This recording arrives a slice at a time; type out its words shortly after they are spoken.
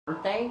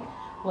birthday,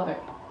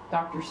 what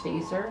Dr.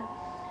 Stacer,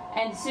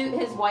 and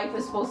his wife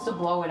was supposed to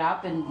blow it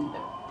up and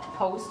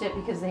post it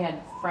because they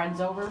had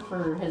friends over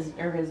for his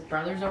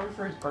brothers over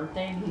for his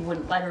birthday, and he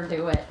wouldn't let her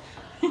do it.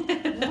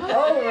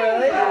 Oh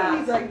really? Yeah.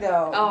 He's like,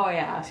 no. Oh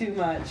yeah. Too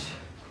much.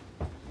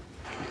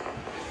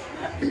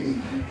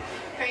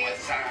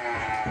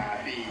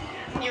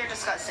 You're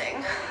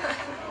disgusting.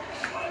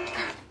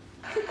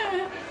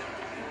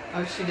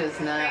 Oh, she does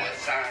not.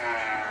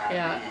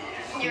 Yeah.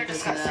 You're She does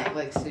disgusting. not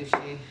like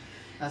sushi.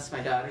 That's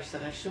my daughter. So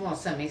she won't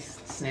send me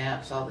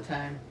snaps all the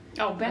time.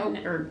 Oh,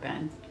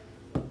 Ben.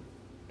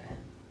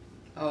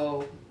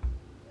 Oh,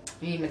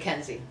 you mean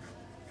Mackenzie.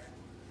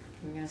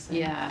 You gonna say?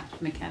 Yeah,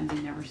 Mackenzie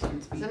never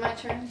sends Is me. it my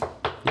turn?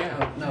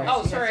 Yeah. No.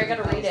 Oh, sorry, I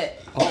gotta read it.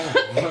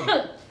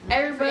 Oh.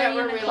 Everybody Forget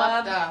where in the we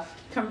club left off.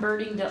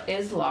 converting to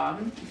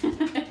Islam.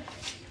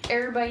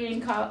 Everybody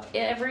in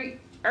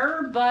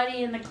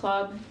everybody in the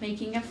club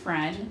making a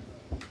friend.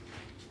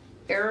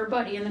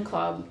 Everybody in the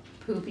club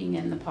pooping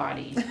in the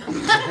potty.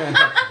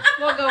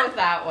 We'll go with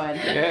that one.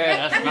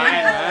 Yeah, that's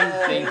mine, man.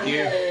 Thank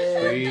you.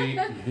 Sweet.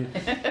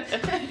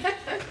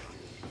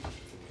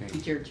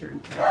 It's your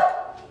turn.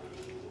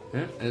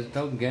 Yeah, let's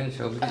talk again,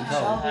 shall we? Oh,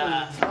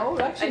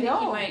 I actually think you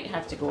no. might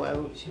have to go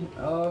out.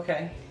 Oh,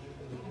 okay.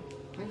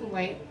 We can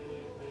wait.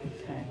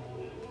 Okay.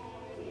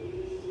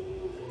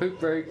 Poop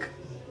break.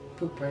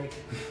 Poop break.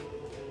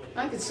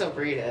 I can still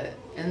read it.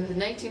 In the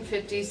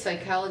 1950s,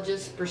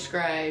 psychologists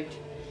prescribed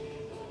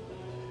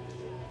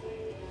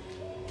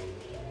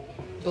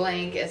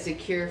blank as a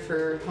cure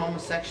for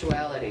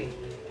homosexuality.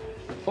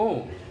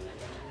 Oh.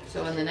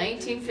 So in the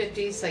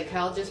 1950s,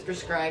 psychologists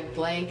prescribed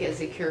blank as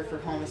a cure for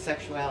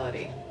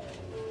homosexuality.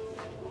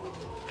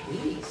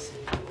 Wheaties.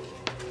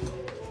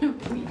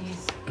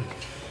 Wheaties.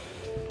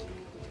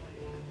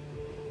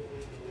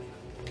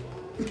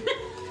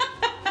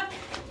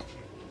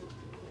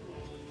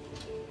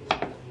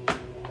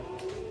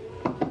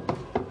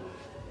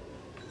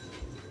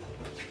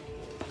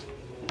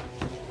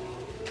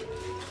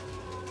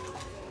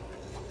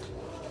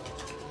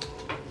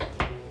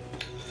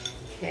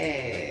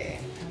 Okay,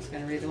 I was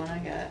going to read the one I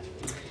got.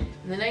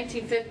 In the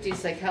 1950s,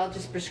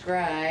 psychologists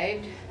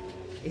prescribed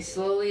a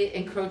slowly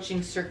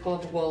encroaching circle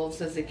of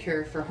wolves as a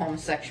cure for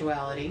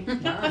homosexuality.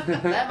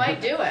 That might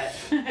do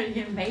it.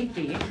 You may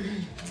be.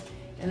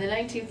 In the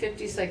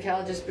 1950s,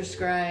 psychologists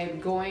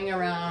prescribed going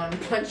around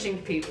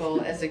punching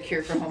people as a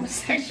cure for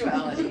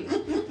homosexuality.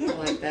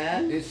 Like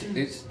that.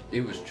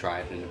 It was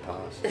tried in the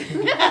past.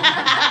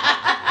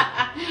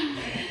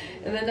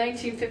 In the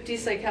 1950s,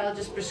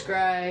 psychologists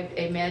prescribed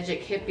a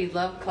magic hippie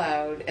love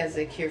cloud as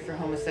a cure for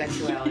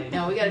homosexuality.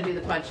 No, we got to do the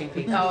punching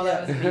people. Oh,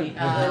 that was me.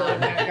 Oh,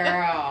 good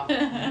girl.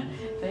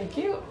 Thank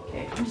you.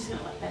 Okay, I'm just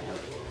gonna let that out.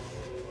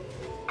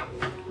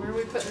 Where are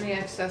we putting the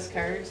excess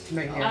cards?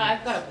 Right here.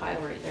 I've got a pile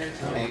right there.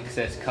 So.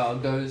 Excess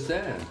cargo's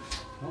there.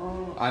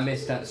 Oh, I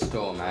missed that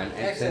store, man.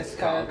 Excess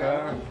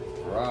cargo.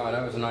 Right,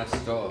 that was a nice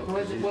store.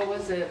 What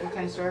was it? What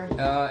kind of store?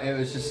 It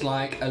was just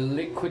like a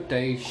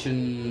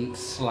liquidation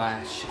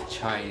 /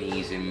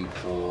 Chinese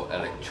import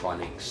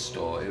electronics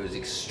store. It was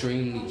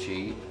extremely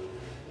cheap.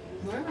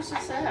 Where was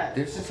this at?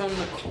 This is on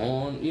the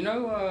corner. You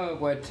know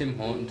where Tim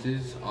Hortons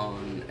is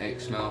on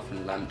Exmouth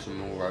and Lambton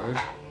Mill Road?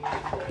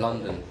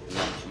 London,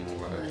 Lambton Mill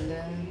Road.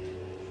 London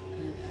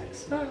and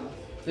Exmouth.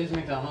 There's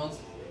McDonald's.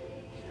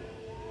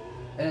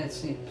 And it's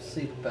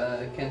Sleep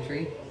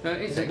Country. No,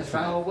 it's Oh,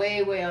 Exmouth.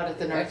 way out at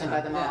the north end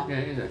by the mall. Yeah,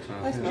 it is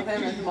Exmouth. That's Yeah.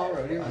 nothing. That's Mall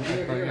Road. You're I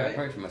right.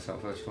 prayed for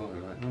myself first of all.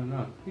 I'm like,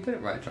 no, you got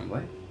it right, John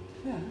Boy.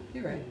 Yeah,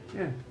 you're right.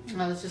 Yeah.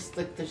 No, it's just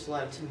like there's a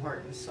lot of Tim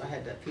Hortons, so I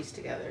had to piece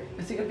together.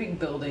 It's like a big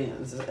building.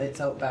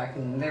 It's out back,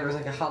 and there was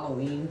like a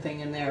Halloween thing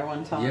in there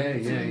one time. Yeah.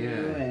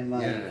 And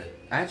like, Yeah.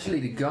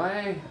 Actually, the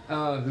guy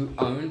who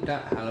owned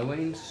that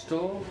Halloween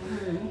store,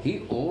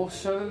 he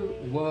also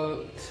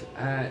worked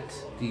at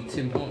the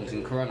Tim Hortons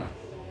in Corona.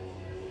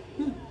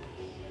 Yeah.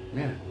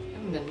 I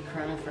haven't been to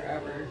Corona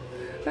forever.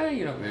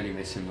 You don't really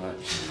miss him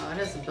much. No, it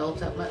hasn't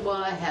built up much. Well,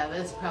 I have.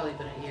 It's probably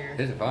been a year.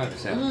 There's a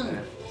virus out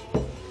there.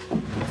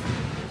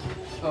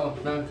 Oh,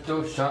 no,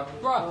 door's shut.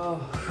 Right.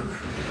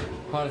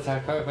 Heart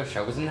attack over,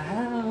 showers in the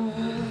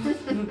house.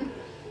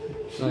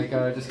 Like,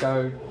 just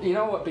go, you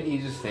know what would be the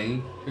easiest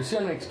thing? You'll see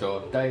her next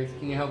door. Dave,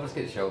 can you help us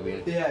get Shelby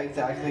in? Yeah,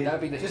 exactly.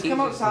 That'd be the Just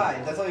come easiest outside.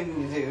 thing. That's all you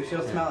need to do.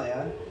 She'll smell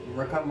you.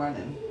 We'll come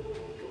running.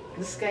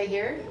 This guy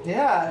here?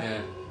 Yeah.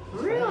 Yeah.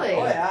 Really?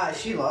 Oh yeah,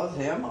 she loves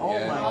him. Oh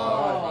Yeah. my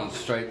god. Run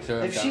straight to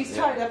her. If she's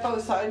tied up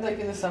outside, like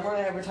in the summer, when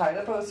I have her tied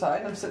up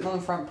outside, and I'm sitting on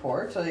the front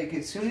porch. Like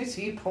as soon as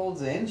he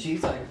pulls in,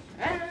 she's like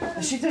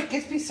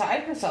gets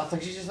beside herself.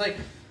 Like she's just like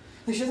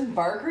she doesn't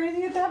bark or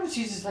anything at that, but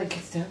she's just like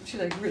gets down. She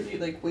like really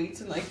like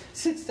waits and like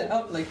sits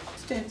down, like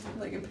stands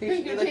like Are you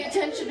impatiently. gonna pay Like,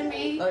 attention to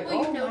me? like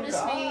Will you oh notice my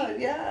god,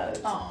 me? yeah. It's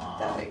Aw.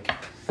 pathetic.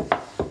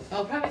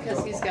 Oh, probably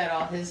because he's got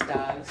all his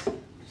dogs.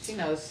 She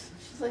knows.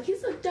 She's like,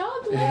 he's a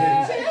dog lover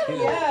Yeah, too.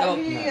 yeah,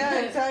 yeah,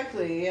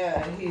 exactly.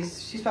 Yeah,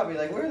 she's probably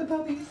like, where are the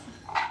puppies?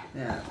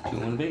 Yeah. Do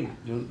you want to be?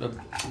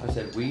 I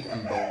said wheat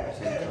and bowl at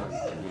the same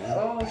time. Yeah.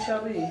 Oh,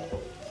 Shelby.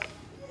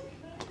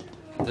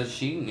 Does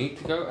she need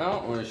to go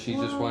out, or is she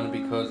just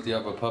whining because the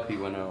other puppy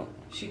went out?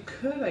 She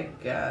could, I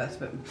guess,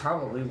 but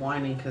probably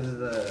whining because of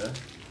the.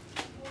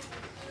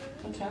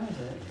 What time is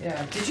it?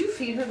 Yeah. Did you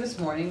feed her this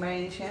morning by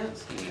any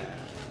chance?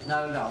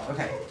 Not at all.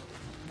 Okay.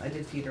 I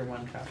did feed her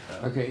 1 cup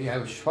though. Okay, yeah,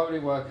 we should probably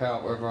work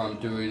out whether I'm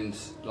doing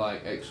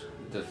like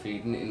the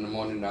feeding in the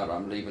morning now that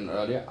I'm leaving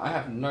earlier. I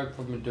have no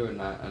problem doing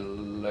that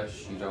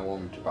unless you don't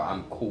want me to, but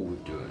I'm cool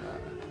with doing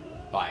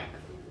that. Like,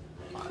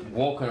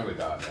 walking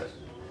regardless.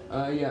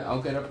 Yeah,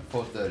 I'll get up at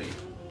 4:30.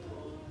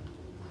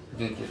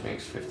 Then it gives me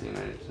extra 15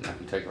 minutes and I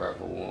can take her out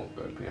for a walk,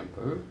 go pee and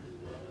poo.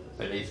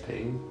 At least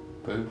pee,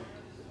 poo.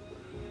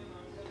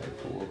 Take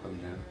for a walk, come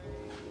down.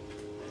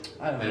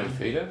 I don't And know. then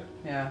feed her?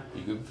 Yeah.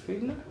 You good with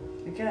feeding her?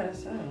 I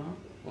guess. I don't know.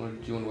 Or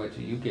do you want to wait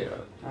till you get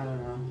up? I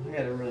don't know. I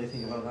gotta really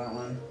think about that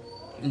one.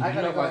 You I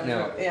gotta know go right into,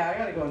 now. yeah, I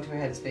gotta go into a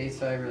headspace,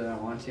 so I really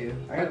don't want to.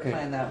 I gotta Okay.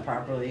 plan that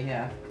properly,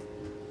 yeah.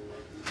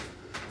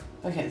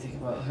 I can't think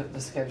about the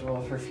schedule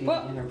of her feeding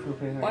Well, and her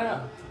pooping. Why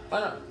not? Why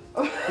not?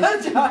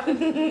 John!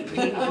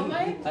 Oh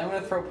my. I'm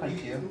gonna throw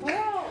punch you.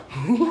 Well,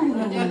 I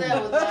do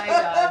that with my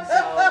dog,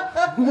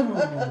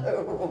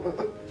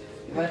 so.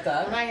 What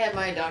dog? When I had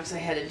my dogs, I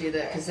had to do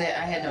that because I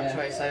had no Yeah.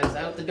 choice. I was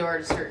out the door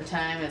at a certain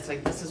time. And it's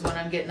like, this is when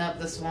I'm getting up,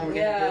 this is when we're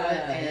going to do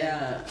it. And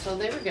Yeah. so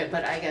they were good,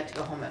 but I got to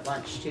go home at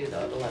lunch too,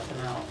 though, to let them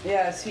out.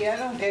 Yeah, see, I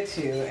don't get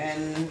to,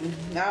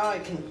 and now I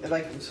can,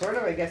 like, sort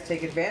of, I guess,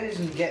 take advantage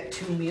and get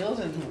 2 meals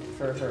in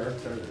for her,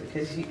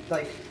 because,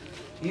 like,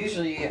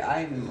 usually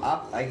I'm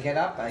up, I get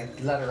up, I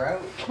let her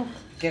out,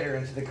 get her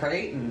into the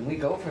crate, and we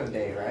go for the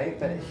day, right?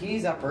 But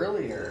he's up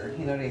earlier,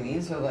 you know what I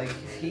mean? So, like,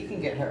 if he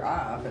can get her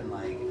up and,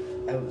 like,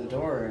 out the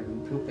door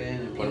and pooping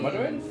and What am I peeing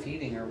doing? and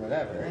feeding or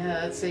whatever.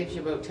 Yeah, that saves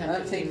you about 10, I'm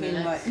 15 thinking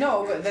minutes. like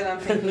no, but then I'm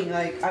thinking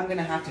like I'm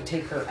gonna have to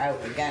take her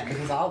out again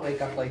because I'll wake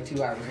up like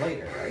 2 hours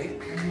later, right?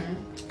 Mhm.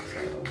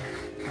 So,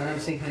 and I'm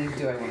thinking,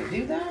 do I want to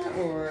do that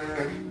or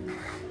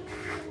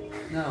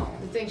no?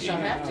 You think she'll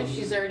have to?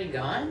 She's already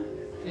gone?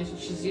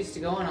 She's used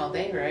to going all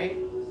day, right?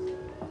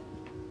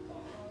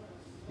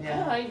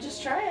 Yeah. you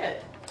just try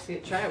it. See,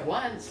 try it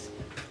once.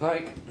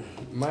 Like,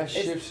 my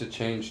shifts have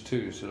changed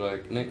too, so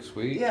like next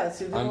week, Yeah,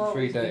 see, they'll I'm 3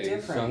 always be days, so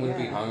different, I'm going to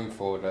be yeah. home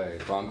 4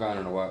 days, but I'm going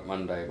into work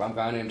Monday, but I'm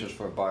going in just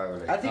for a bio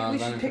release. I think No, we I'm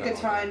going should pick in a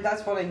for that time.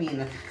 That's what I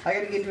mean. I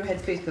gotta get into a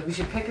headspace, but we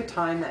should pick a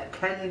time that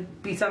can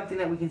be something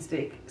that we can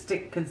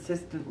stick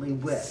consistently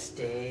with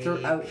Stay.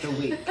 throughout the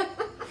week.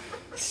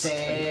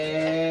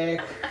 Steak,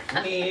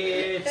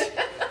 meat,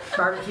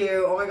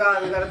 barbecue. Oh my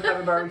god, we gotta have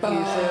a barbecue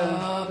soon.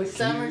 I'm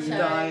Summertime.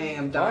 dying.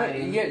 I'm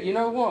dying. Yeah, you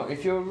know what?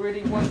 If you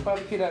really want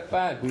barbecue that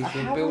bad, we I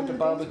should have build one a in the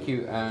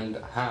barbecue and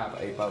have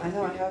a I barbecue.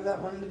 know. I have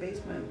that one in the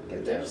basement.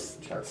 Get There's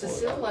charcoal.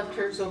 Cecile left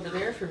hers over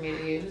there for me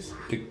to use.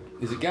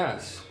 Is it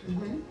gas?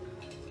 Mm-hmm.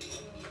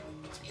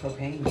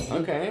 Propane.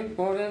 Okay,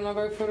 well then I'll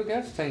go for the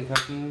gas tank. I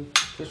can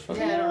just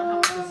fucking. Yeah, I don't know how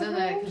much is in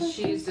that because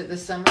she used it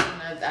this summer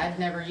and I'd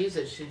never used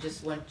it. She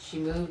just, when she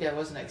moved, I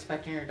wasn't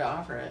expecting her to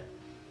offer it.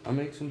 I'll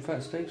make some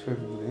fat steaks for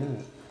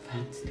everybody,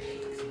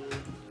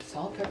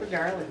 Salt, pepper,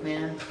 garlic,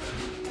 man.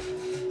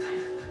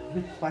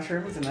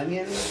 Mushrooms and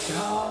onions.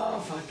 Oh,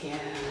 fuck yeah.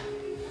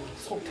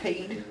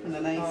 Sauteed in a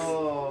nice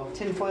Oh.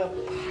 tinfoil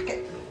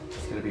packet.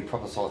 It's gonna be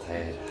proper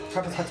sauteed.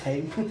 Proper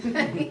sauteed.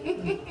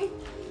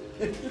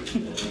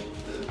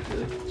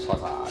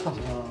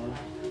 Sauteed.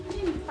 I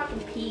didn't fucking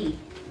pee.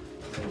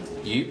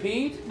 You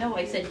peed? No,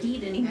 I said he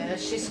didn't even. Yeah,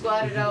 she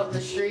squatted out in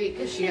the street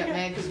because she got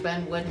mad because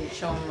Ben wouldn't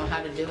show him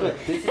how to do it.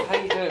 Look, this is how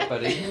you do it,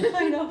 buddy.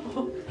 I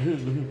know.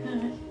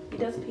 He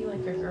does pee like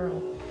a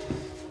girl.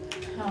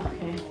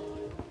 Okay.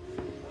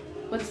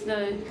 What's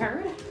the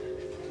card?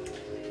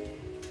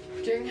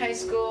 During high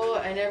school,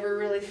 I never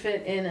really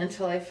fit in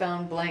until I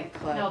found Blank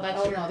Club. No, that's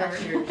oh, your no, that's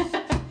card. yours.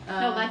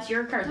 No, that's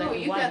your card No, that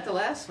you won. got the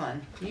last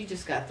one. You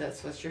just got that,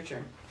 so it's your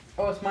turn.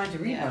 Oh, it's mine to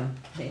read Yeah. one.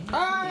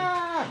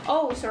 Ah!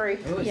 Oh, sorry.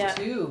 It was Yeah.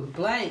 2.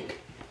 Blank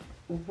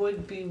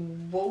would be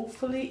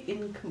woefully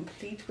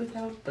incomplete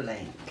without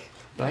blank.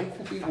 Blank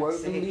will be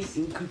woefully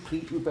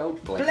incomplete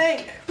without blank.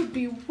 Blank would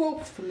be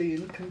woefully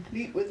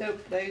incomplete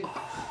without blank.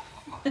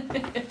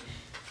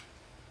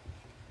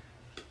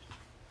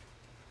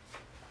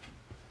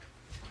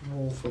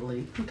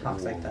 Woefully. Who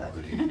talks like that?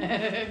 Oh,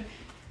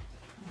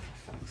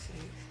 for fuck's sake.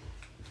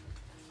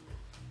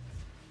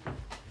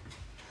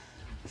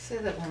 Say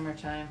that one more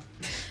time.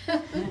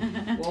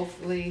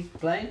 Woefully.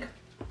 Blank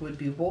would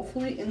be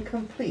woefully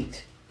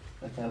incomplete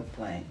without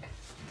blank.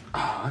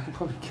 Oh, I can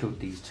probably kill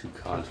these 2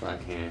 cards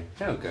right here.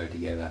 They'll go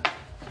together.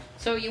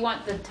 So you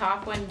want the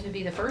top one to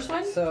be the first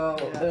one? So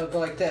it'll go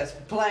like this.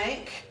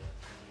 Blank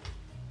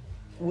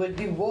would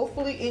be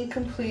woefully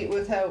incomplete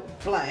without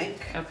blank.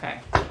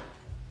 Okay.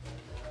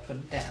 Put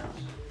it down.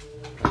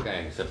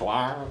 Okay, so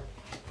blah.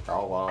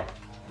 Oh, wow.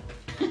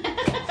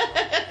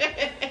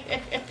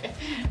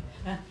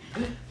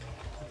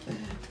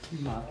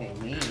 Mocking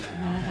me.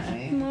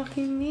 Okay.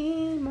 Mocking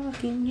me,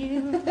 mocking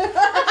you.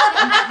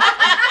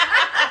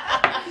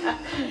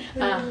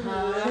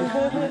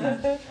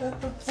 Uh-huh.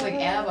 It's like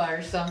ABBA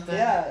or something.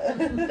 Yeah.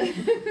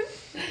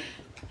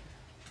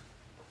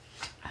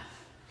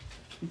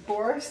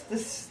 Boris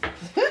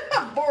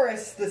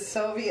Boris the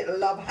Soviet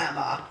love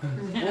hammer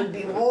would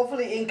be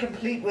woefully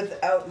incomplete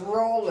without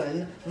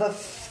Roland the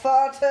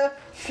farter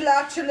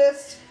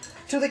flatulist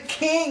to the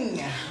king.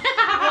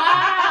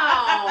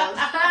 Wow,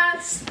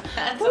 that's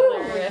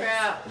hilarious.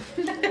 crap.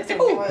 That's a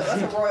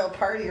royal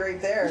party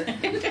right there.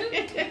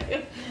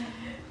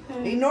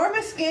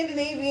 Enormous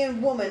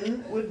Scandinavian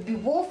woman would be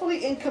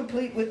woefully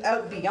incomplete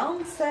without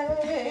Beyonce.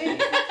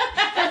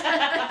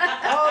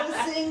 All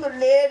the single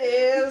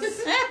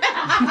ladies.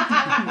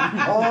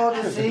 All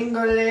the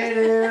single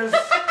ladies.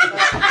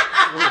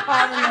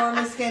 I'm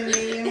enormous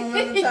Scandinavian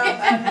woman. So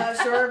I'm not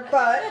sure,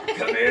 but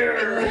Come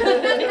here.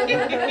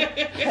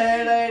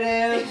 hey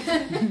ladies.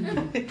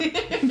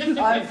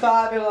 I'm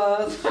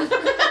fabulous.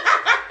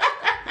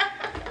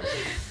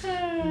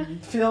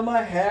 Feel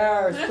my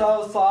hair, it's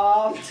so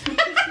soft.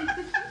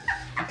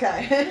 Okay.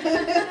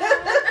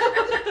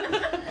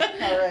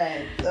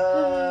 Alright.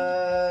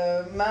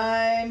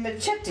 My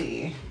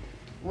machete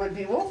would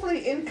be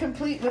woefully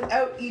incomplete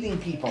without eating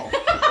people.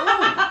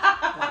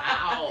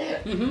 Wow.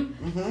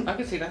 I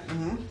can see that.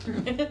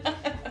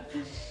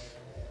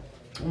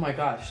 Oh my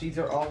gosh, these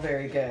are all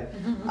very good.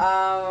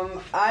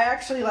 I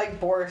actually like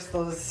Boris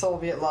the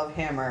Soviet love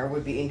hammer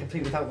would be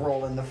incomplete without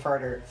Roland the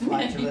farter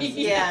flatulist.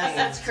 Yes,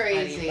 that's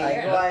crazy. Like,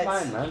 Yeah, what?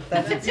 that's fine, man.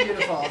 That's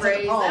beautiful. It's like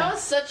Crazy. a poem. That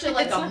was such a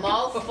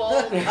mouthful,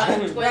 tongue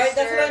twister. Right,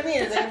 that's what I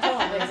mean. It's like a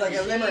poem. It's like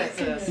a limerick.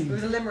 Jesus. It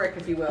was a limerick,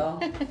 if you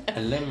will.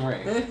 A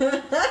limerick.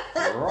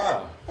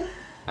 Right.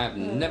 I've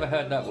never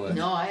heard that word.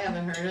 No, I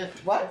haven't heard it.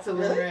 What? It's a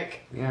Really? limerick.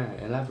 Yeah,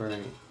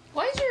 elaborate.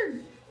 Why is your...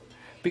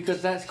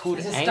 Because that's called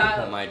It's a anchor,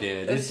 style- my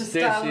dear. it's This a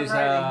style of is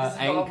writing. This is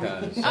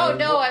anchor. all- So Oh,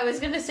 no, I was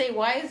going to say,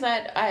 why is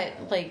that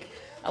at, like,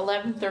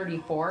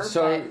 11:34?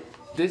 So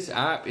this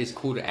app is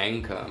called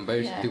Anchor, and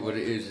basically Yeah. what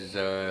it is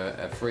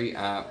a free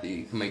app that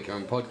you can make your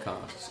own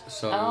podcasts.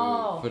 So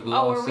Oh. for the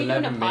Oh, are last we doing a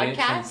 11 minutes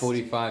and podcast?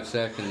 45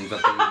 seconds,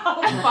 I've been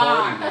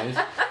recording this,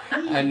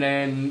 and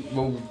then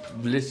we'll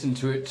listen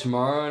to it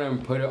tomorrow and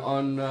then put it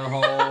on the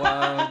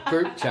whole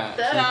group chat.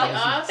 That'd be I'm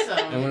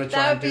awesome. gonna try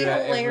That and would do be that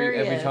every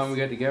hilarious. time we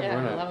get together, Yeah,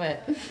 I innit? love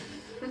it.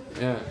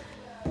 Yeah.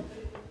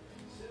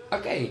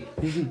 Okay.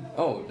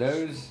 Oh,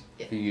 those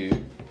for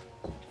you.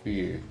 For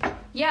you.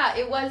 Yeah,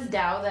 it was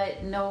Dow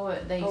that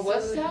they Oh,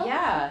 was that?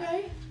 Yeah.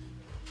 Okay.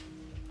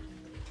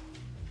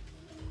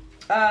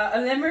 A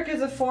limerick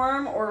is a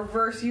form or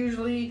verse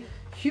usually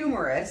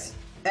humorous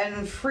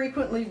and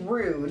frequently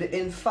rude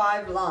in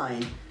 5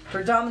 lines,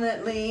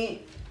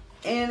 predominantly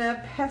in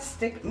a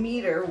pestic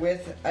meter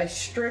with a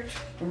strict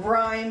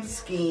rhyme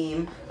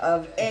scheme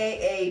of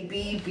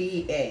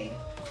AABBA.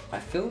 I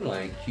feel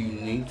like you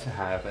need to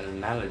have an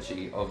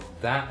analogy of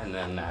that an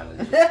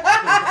analogy.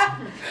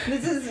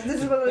 This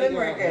is what a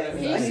limerick is.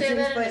 Can you I need say to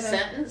that in a explain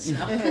sentence?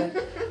 No.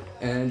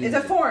 And It's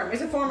a form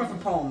of a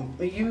poem,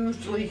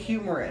 usually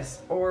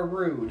humorous or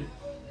rude,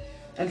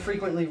 and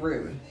frequently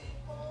rude.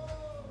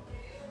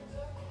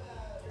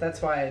 That's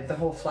why the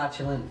whole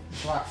flatulent and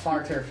stuff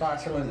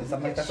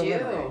like that's a Look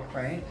at limerick, you.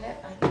 right?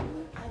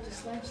 I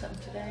just learned something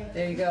today.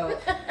 There you go.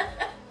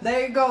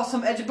 There you go,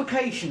 some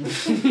education.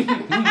 That's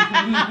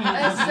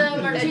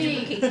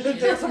Martini.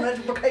 There's some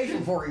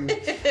education for you.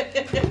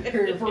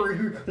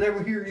 Let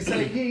me hear you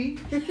say ye.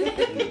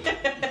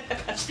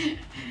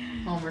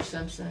 Homer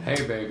Simpson. hey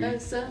baby,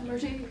 That's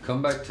Martini.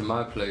 come back to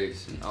my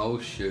place and I'll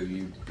show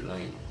you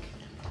blank.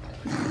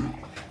 That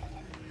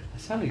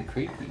sounded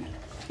creepy.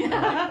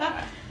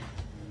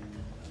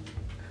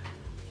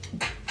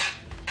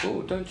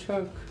 Oh, don't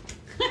choke.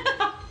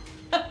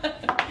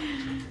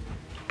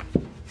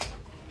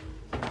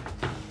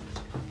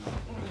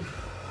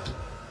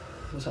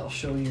 I'll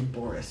show you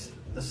Boris,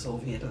 the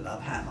Soviet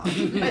love hammer.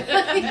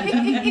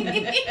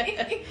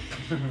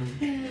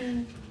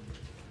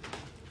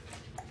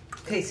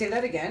 Okay, say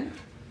that again.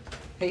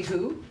 Hey,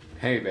 who?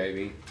 Hey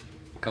baby,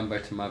 come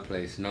back to my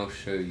place and I'll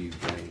show you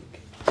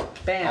blank.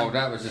 Bam. Oh,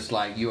 that was just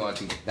like you are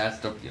the. That's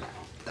the. You know,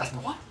 That's the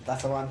one.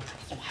 That's the one.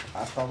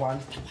 That's the one.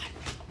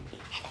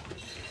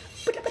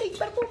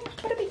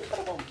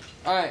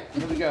 all right,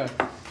 here we go.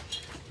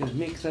 Just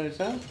mix those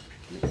up.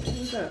 Mix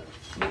those up.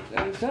 Mix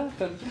those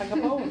up and pack a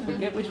bowl and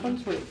forget which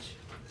one's which.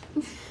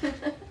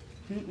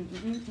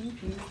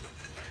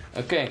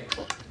 Okay.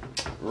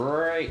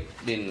 Right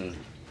then.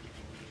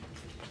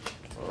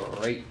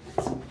 Right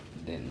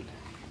then.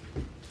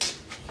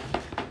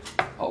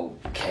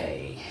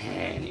 Okay.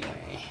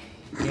 Anyway.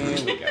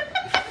 Here we go.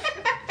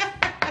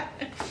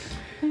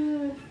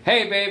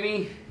 Hey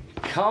baby,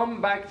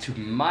 come back to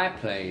my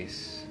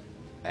place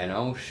and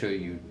I'll show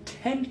you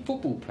 10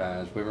 football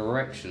players with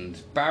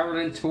erections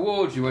barreling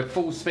towards you at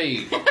full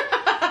speed.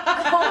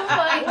 Oh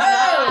my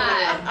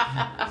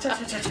god!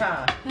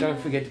 Cha-cha-cha-cha. Don't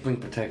forget to bring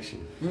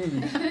protection.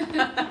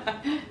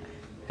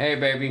 Hey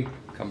baby,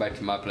 come back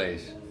to my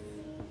place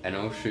and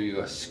I'll show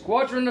you a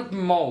squadron of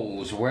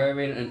moles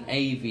wearing an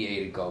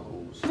aviator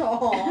goggles.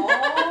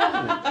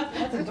 Aww,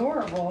 that's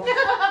adorable.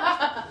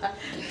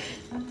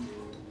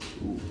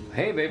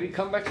 Hey baby,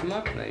 come back to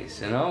my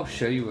place and I'll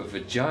show you a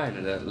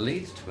vagina that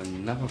leads to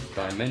another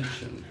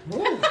dimension.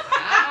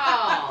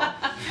 Wow!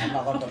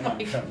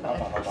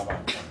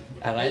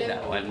 I like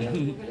that one.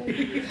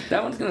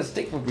 That one's gonna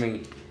stick with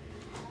me.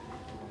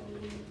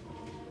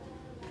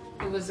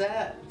 Who was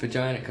that?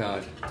 Vagina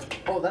card.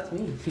 Oh, that's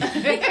me.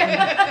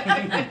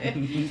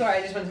 Sorry,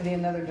 I just went to the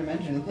another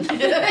dimension.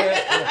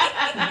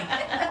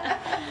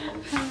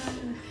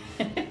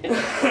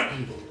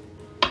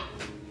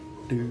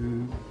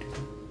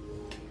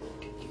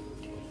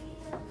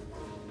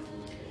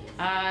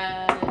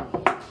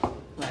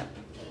 What?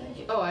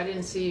 Oh, I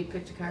didn't see you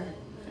picked a card.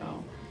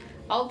 Oh.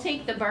 I'll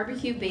take the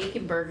barbecue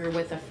bacon burger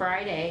with a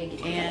fried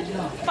egg and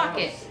fuck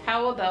it.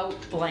 How about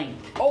blank?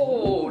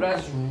 Oh,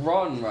 that's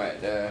Ron right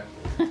there.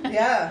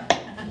 Yeah.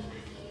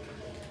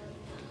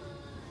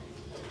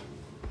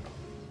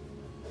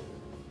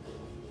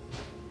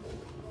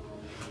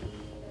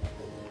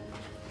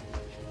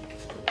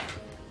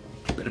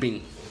 Bada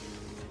bing.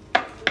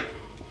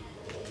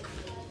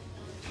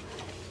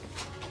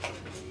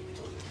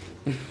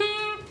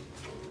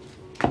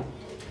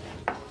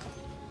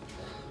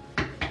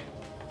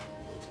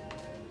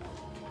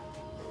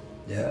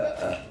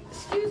 Yeah.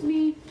 Excuse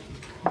me.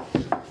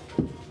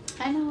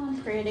 I know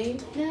I'm pretty.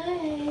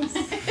 Nice.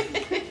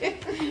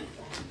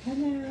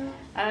 Hello.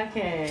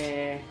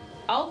 Okay.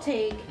 I'll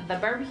take the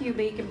barbecue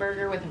bacon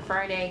burger with a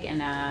fried egg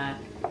and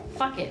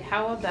fuck it.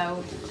 How about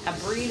a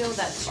burrito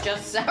that's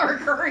just sour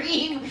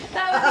cream?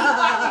 That would be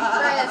fucking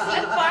Chris.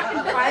 He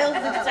fucking piles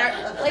of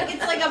sour, like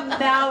it's like a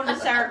mound of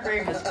sour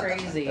cream. It's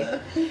crazy.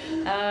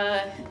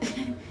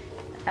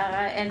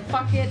 And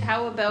fuck it.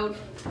 How about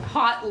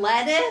hot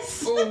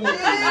lettuce? Ew,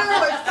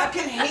 I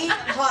fucking hate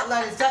hot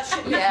lettuce. That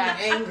shit makes Yeah.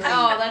 me angry.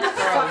 Oh, that's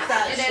gross. Fuck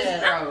that It shit.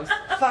 is gross.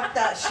 Fuck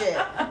that shit.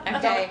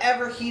 Okay. Don't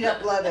ever heat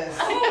up lettuce.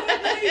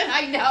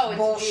 I know it's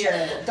Bullshit.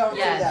 weird. Don't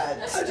Yes. do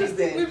that. I just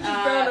think we've Stupid.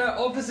 just found our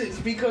opposites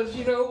because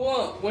you know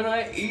what? When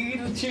I eat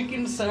a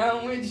chicken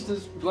sandwich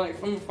that's like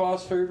from a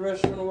fast food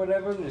restaurant or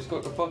whatever and it's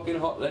got the fucking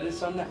hot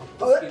lettuce on that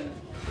fucking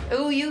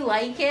Ooh, you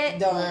like it?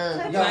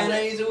 Don't.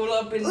 mayonnaise all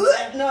up in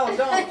No,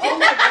 don't. Oh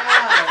my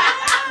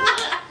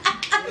god.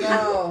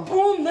 No.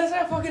 boom, that's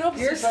our fucking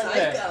opposite You're right psycho.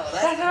 there.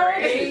 That's how it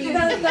crazy. is. It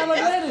doesn't sound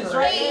like lettuce,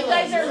 right? Hey, you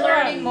guys are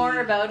learning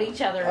more about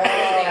each other. Oh, I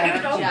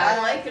Yeah. don't know if I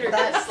like it or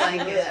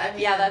dislike it. I mean,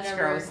 Yeah, I've that's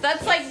never- gross.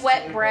 That's like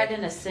wet bread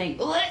in a sink.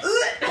 What?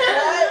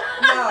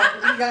 No,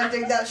 you gotta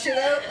dig that shit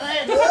out.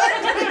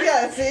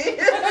 Yeah, see?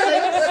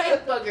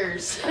 Sink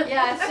boogers.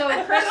 Yeah, so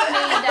Chris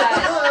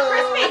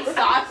made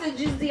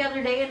sausages the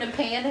other day in a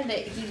pan, and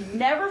he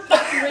never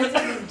fucking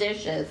rinses his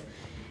dishes.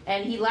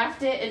 And he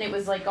left it, and it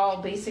was like all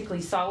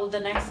basically solid the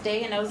next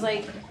day. And I was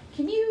like,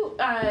 "Can you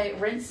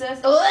rinse this?"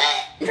 And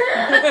he's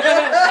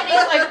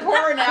like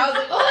pouring out.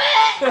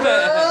 I was like,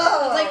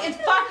 I was like, "It's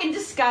fucking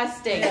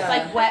disgusting. It's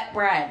like wet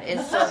bread.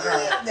 It's so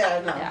gross."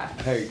 Yeah, no. Yeah.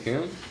 Hey,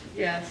 Kim.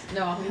 Yes.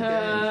 No, I'm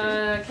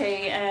good.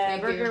 Okay,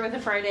 Thank burger you. with a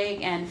fried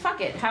egg, and fuck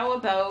it. How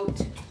about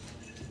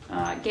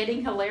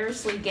getting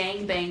hilariously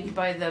gangbanged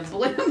by the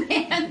Blue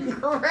Man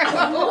Crew?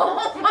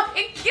 Oh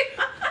my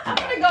god! I'm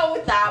gonna go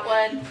with that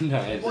one.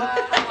 Nice.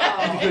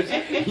 Wow.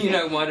 Because you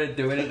know why they're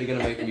doing it? They're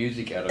gonna make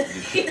music out of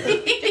this shit.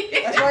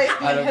 That's why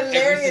it's Out of every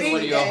hilariously single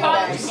one of your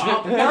gangbanged. hoes.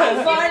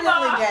 Not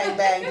violently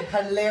gangbanged,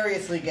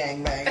 hilariously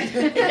gangbanged.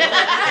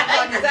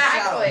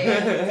 Exactly.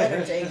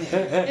 Entertaining.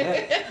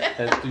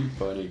 That's too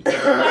funny.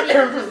 Funny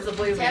is the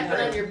Blue Man Tapping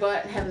on Crew. your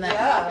butt and having that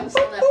Yeah. popping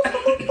sound.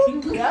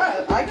 That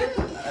Yeah,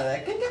 I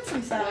can get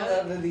some sound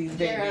out of these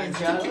They're babies.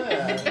 on job.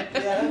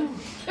 Yeah.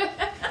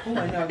 Oh,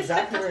 I know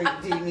exactly where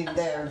you need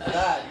there for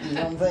that. You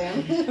know what I'm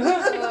saying?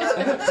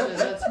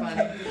 That's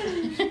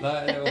funny.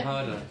 Like a little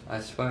harder. I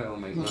swear it'll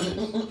make noise.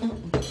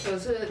 So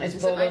is it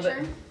It's my a little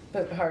turn?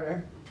 bit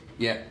harder.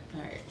 Yeah.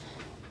 Alright.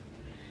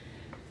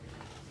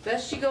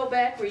 Best you go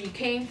back where you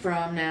came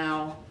from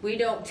now. We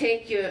don't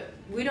take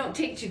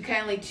too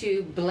kindly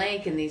to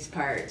blank in these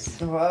parts.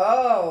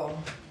 Whoa.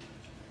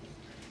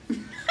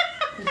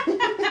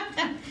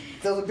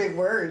 Those are big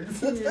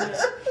words.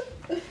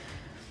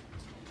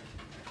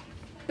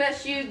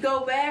 Best you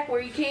go back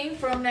where you came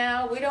from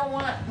now. We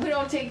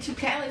don't take too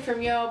kindly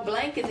from y'all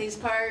blank in these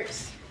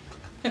parts.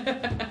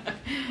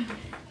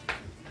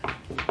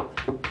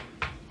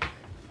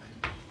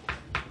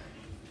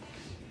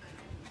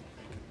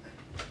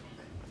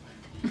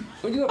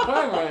 What you got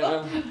playing right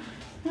now?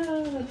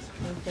 Oh, that's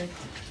perfect.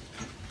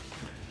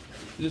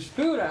 Just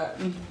food out.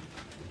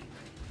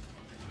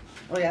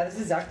 Oh yeah, this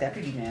is Zach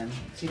Deputy Man.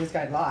 See this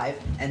guy live,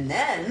 and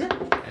then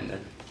And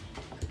then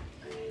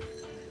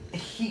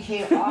he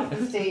came off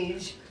the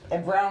stage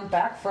and round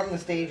back from the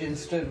stage and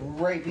stood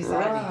right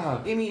beside Wow.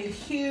 me. Gave me a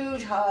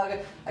huge hug.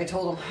 I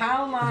told him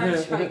how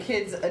much my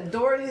kids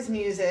adored his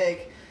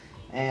music,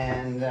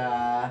 and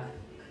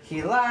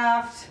he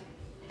laughed,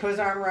 put his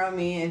arm around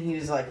me, and he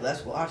was like,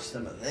 "Let's watch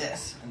some of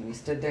this." And we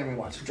stood there and we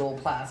watched Joel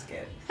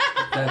Plaskett,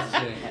 that's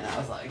it. and I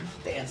was like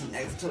dancing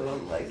next to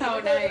him, like, Oh,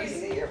 "You're my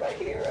nice. You're my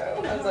hero." I I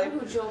was don't know like,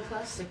 who Joel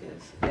Plastic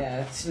is.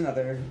 "Yeah, it's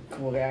another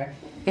cool guy."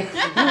 Sing Sing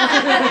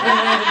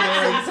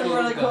some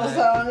really cool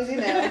songs, you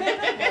know.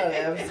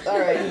 Whatever. All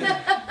right.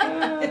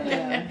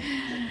 Yeah.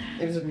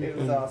 It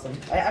was awesome.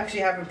 I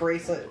actually have a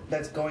bracelet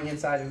that's going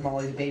inside of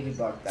Molly's baby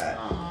book that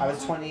I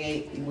was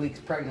 28 weeks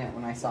pregnant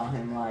when I saw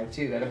him live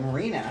too at a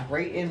marina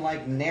right in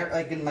like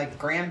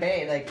Grand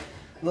Bay, like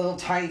little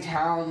tiny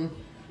town,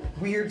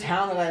 weird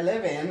town that I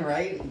live in,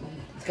 right?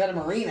 It's got a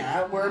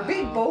marina where a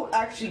big boat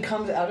actually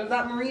comes out of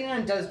that marina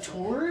and does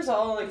tours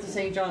all like the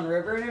St. John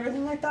River and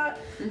everything like that.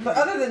 But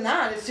other than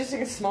that, it's just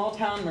like a small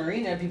town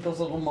marina, people's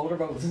little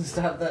motorboats and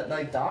stuff that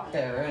like dock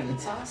there. And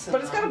It's awesome.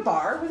 But it's got a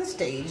bar with a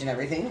stage and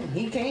everything. And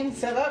he came,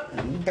 set up,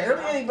 and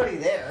barely anybody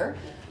there.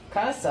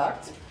 Kind of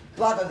sucked.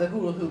 A lot of the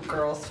hula hoop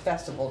girls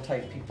festival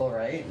type people,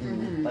 right?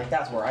 And like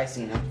that's where I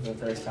seen him for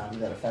the first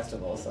time at a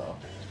festival. So.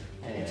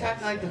 You're Anyway.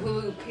 talking like the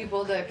hula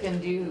people that can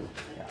do.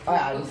 Oh,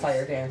 yeah, and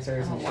fire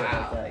dancers and Oh, shit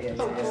wow. like that. Yeah,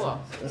 Oh, yeah.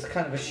 cool. It was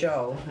kind of a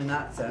show in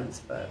that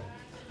sense, but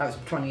I was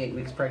 28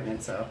 weeks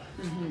pregnant, so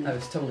I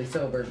was totally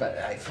sober. But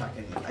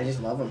I just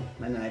love him,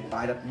 and I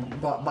bought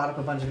up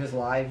a bunch of his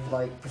live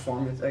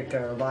performance,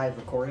 live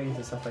recordings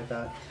and stuff like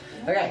that.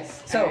 Okay,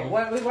 so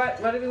what do we want?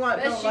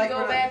 Best Don't you like, go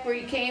we're not- back where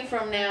you came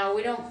from now.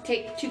 We don't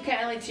take too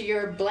kindly to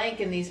your blank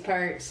in these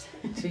parts.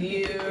 to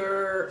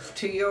your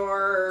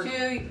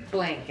To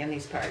blank in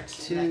these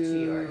parts. To- Not to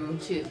your.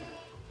 To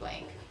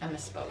blank. I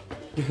misspoke.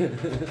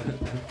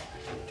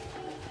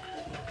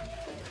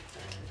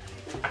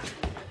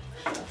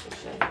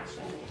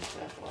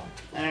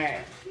 Alright.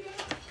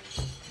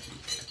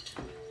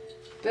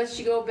 Best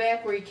you go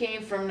back where you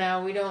came from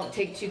now. We don't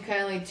take too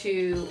kindly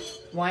to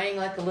whining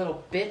like a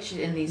little bitch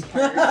in these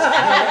parts.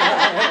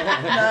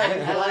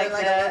 I like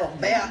that. a little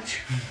bitch.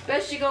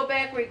 Best you go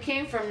back where you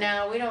came from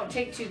now. We don't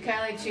take too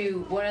kindly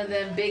to one of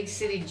them big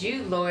city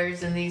Jew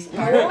lawyers in these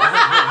parts. Nice,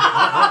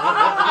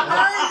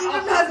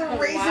 even has a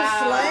racist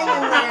slang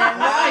in there.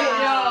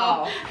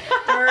 Nice.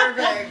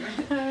 Perfect.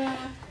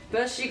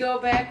 Best you go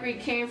back where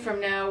you came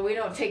from now. We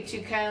don't take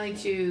too kindly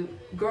to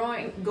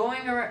going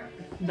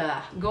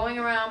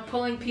around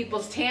pulling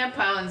people's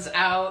tampons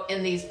out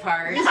in these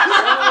parts. Well,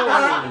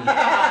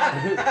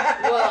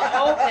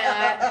 hope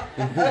not.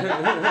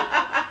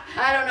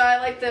 I don't know. I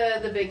like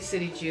the big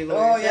city Jew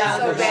lawyers. Oh, yeah,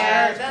 That's so for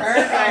bad. sure. That's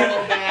Perfect.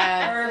 so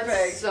bad. Perfect.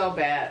 That's so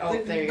bad.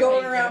 Oh, there you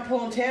Going go. around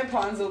pulling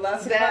tampons, so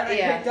that's the That- part I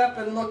yeah. picked up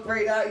and looked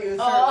right at you and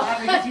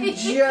started laughing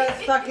because you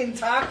just fucking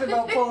talked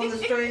about pulling the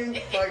string.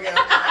 Fucking,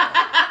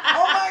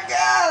 oh my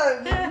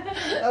god!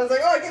 I was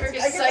like, oh, I get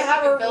to have Psychic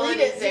her read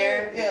abilities it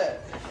there. Yeah.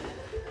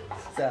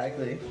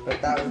 Exactly.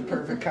 But that was a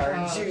perfect card.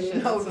 Oh, Jew,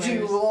 shit, no that's Jew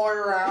hilarious.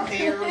 lawyer around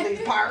here in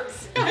these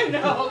parts. I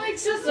know. Like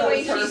just That the way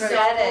was she perfect.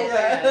 said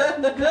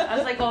it. I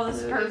was like, oh, this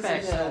is This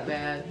perfect. is so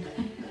bad.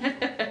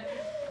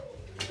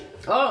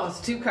 Oh, it's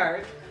 2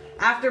 card.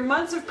 After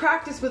months of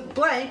practice with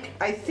blank,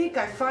 I think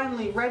I'm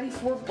finally ready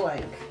for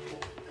blank.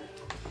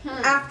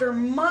 After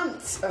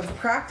months of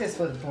practice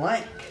with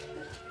blank,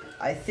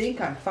 I think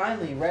I'm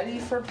finally ready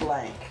for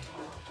blank.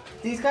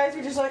 These guys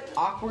are just like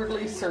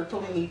awkwardly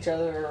circling each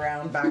other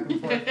around back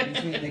and forth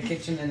between the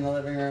kitchen and the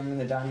living room and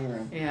the dining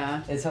room.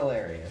 Yeah. It's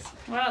hilarious.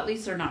 Well, at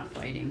least they're not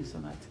fighting, so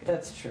that's good.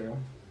 That's true.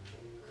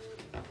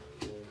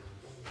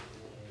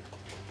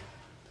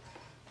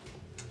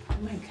 Oh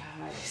my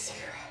god.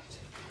 Cigarette.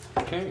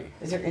 Okay.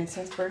 Is there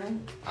incense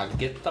burning? I'll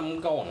get them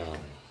going.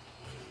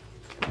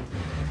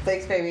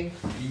 Thanks, baby.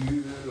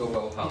 You are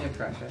welcome. You're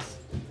precious.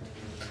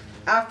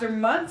 After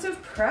months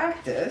of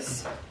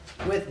practice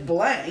with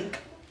blank,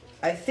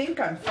 I think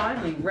I'm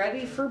finally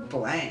ready for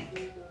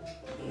blank.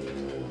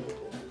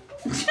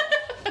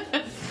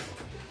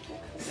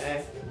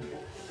 Okay.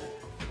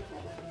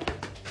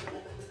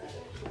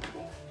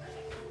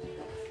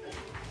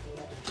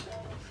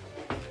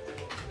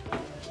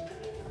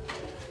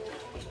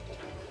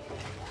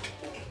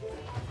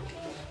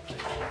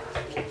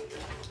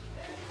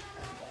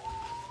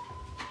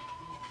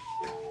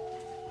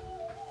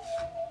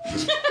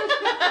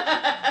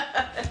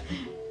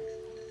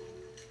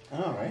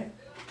 All right.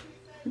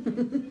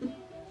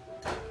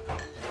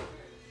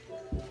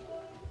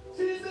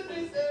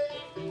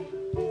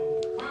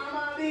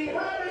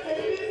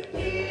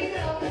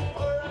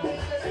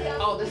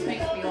 Oh, this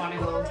makes me want to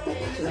go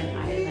to an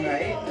island.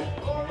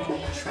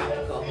 Right.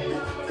 Tropical.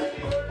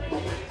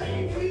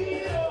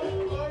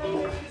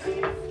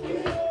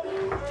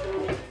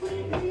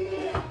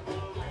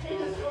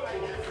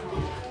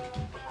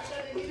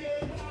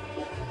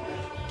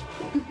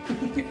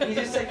 He's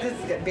just like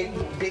this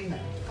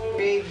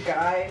big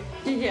guy,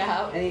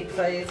 Yeah. and he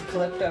plays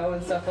calypso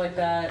and stuff like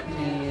that.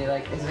 And he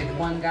like is like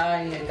one guy,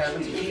 and he's got a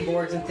bunch of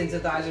keyboards and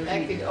synthesizers.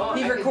 I could- oh,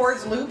 He I could-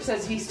 records loops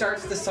as he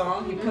starts the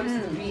song. He puts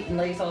the beat and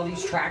lays all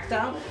these tracks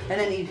down, and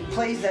then he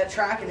plays that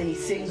track, and then he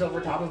sings over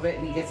top of it,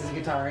 and he gets his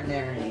guitar in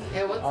there, and he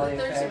Yeah, all the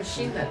there's a effects.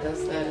 machine that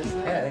does that, isn't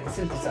Yeah, there? like a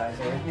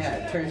synthesizer. Yeah,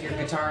 it turns your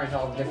guitar into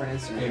all the different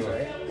instruments, Yeah.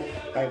 right?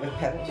 Right, with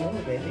pedals, oh,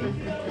 baby.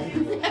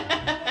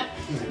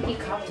 He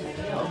copped a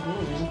feel.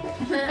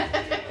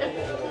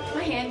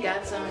 My hand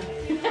got some.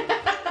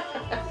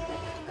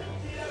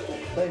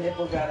 My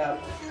nipple got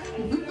up.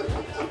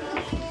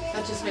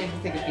 That just made me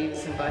think of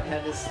Beavis and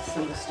Butthead as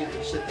some of the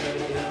stupid shit they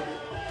would do.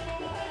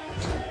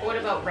 What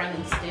about Ren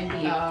and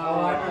Stimpy? Oh,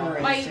 I remember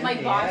Ren and My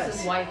Stimpy, boss's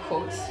yes. wife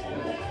quotes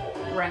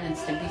Ren and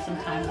Stimpy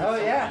sometimes. It's Oh,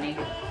 so yeah. funny.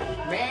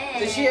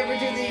 Does she ever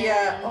do the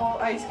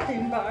ice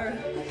cream bar?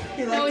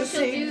 You like No, the she'll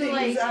same do,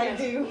 things like, I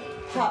do.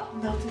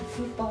 Hot melted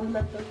football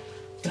leather.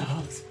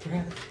 Dog's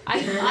breath. I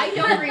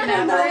don't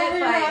remember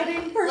it, Ready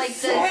but for like the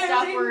stuff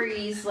sailing. where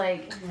he's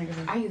like,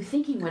 "Are you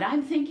thinking what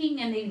I'm thinking?"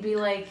 And they'd be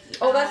like,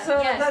 Oh, that's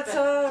yes,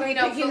 Clean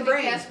out Piggy in the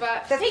filthy brain. cat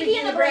spot. That's Piggy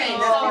in the Brain.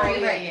 That's Sorry, Piggy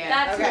in the Brain. yeah.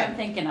 that's Okay. what I'm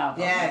thinking of.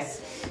 Okay.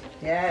 Yes.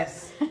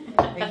 Yes.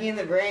 Piggy in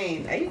the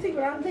brain. Are you thinking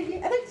what I'm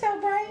thinking? I think so,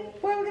 Brian.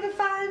 Where are we gonna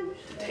find?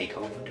 Take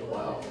over the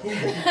world.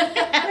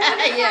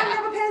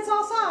 Yeah. Rubber pants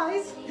all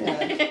size. Yeah.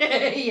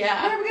 Where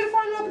Yeah. are we gonna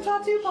find an open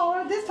top 2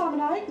 Paula this time of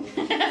night?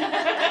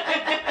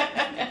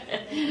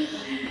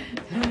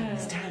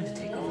 It's time to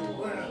take over the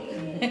world.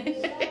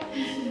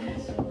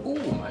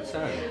 Ooh, my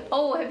son.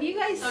 Oh, have you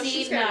guys Oh,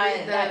 she's seen gotta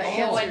read that the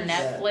show on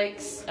answers.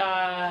 Netflix,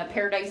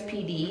 Paradise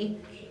PD?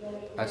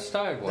 I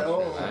started watching No,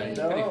 it, man. It's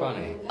pretty no.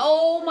 funny.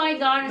 Oh my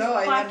god, it's No,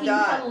 I have fucking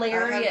not. I have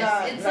hilarious.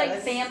 not. It's No, like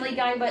that's- Family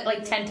Guy, but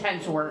like 10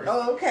 times worse.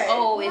 Oh, okay.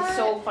 Oh, it's What?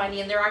 so funny,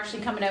 and they're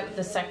actually coming out with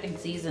the second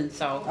season,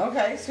 so.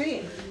 Okay,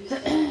 sweet.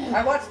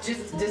 I watched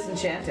just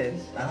Disenchanted.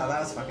 I thought that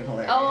was fucking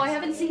hilarious. Oh, I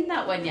haven't seen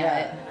that one Yeah.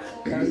 yet.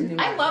 That was a new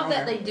I one. love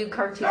that they do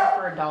cartoons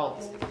for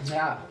adults.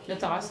 Yeah.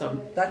 That's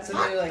awesome. That's the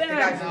new, like, the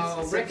guy from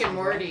Oh, Rick and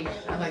Morty.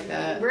 I like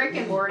that. Rick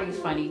and Morty's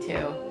funny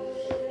too.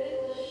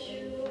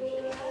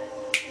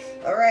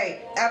 Alright,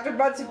 after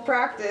months of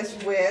practice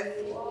with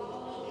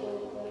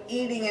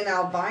eating an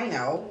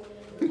albino,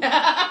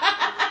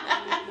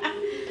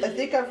 I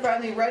think I'm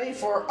finally ready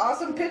for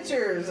awesome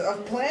pictures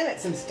of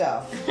planets and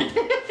stuff.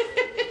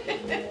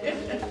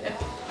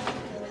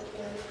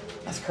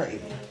 That's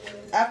crazy.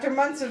 After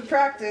months of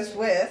practice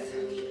with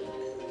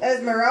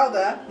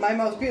Esmeralda, my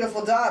most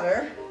beautiful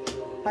daughter,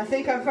 I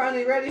think I'm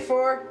finally ready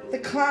for the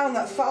clown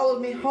that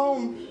followed me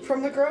home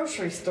from the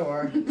grocery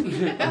store.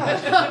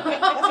 That's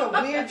a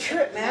weird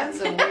trip, man.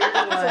 That's a weird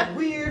That's a one.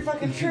 weird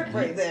fucking trip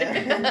right there.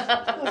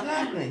 What's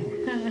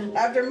happening?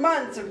 After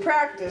months of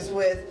practice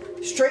with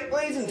straight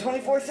blazing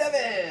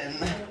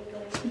 24/7,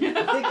 I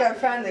think I'm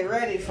finally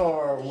ready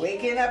for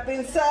waking up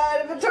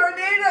inside of a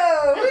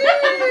tornado.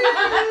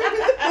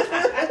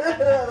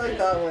 I like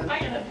that one.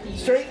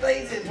 Straight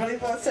blazing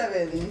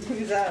 24/7.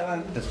 Who's that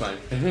one? That's fine.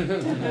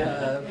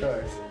 Of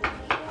course.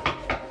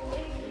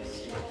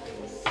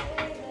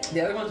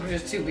 The other ones were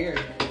just too weird.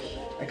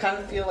 I kind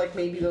of feel like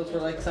maybe those were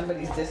like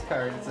somebody's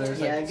discards. There's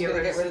Yeah, like, get gonna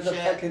rid get of rid of the some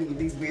shit. fucking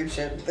these weird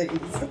shit things.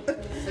 It's like,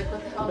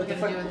 what the hell are What we the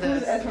gonna fuck? do with Who's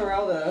this?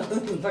 Esmeralda?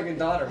 The fucking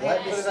daughter. What?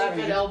 What does that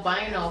Stupid mean?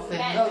 albino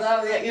thing. Oh,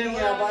 that was yeah, eating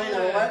an albino.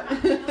 What?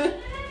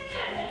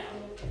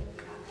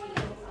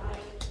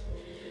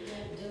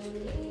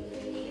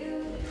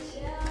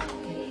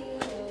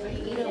 Why do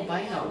you eat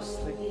albinos?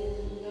 Like,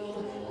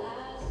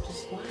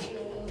 just why?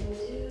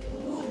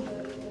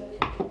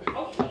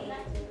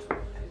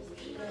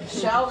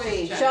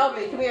 Shelby,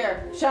 Shelby, come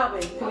here.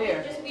 Shelby, come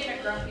here. Just being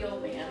a grumpy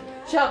old man.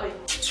 Shelby,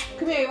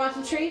 come here. You want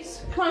some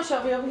treats? Come on,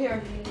 Shelby, over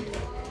here.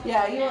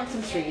 Yeah, you want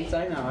some treats.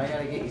 I know. I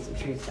gotta get you some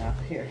treats now.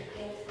 Here.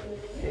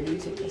 Here, you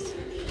take this.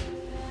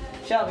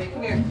 Shelby,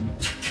 come here.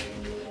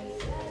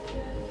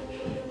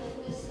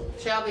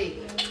 Shelby.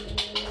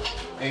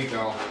 There you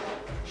go.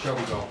 Shall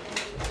we go?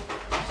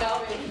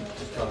 Shelby.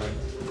 Just coming.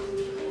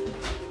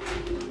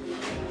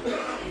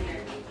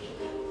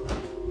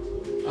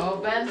 Oh,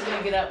 Ben's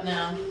gonna get up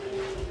now.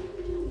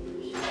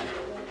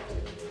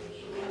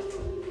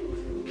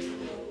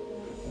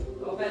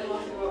 Oh, Ben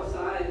wants to go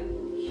outside.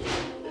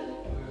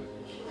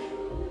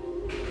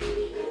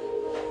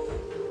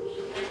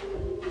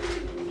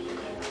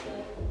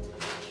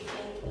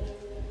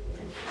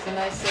 It's a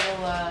nice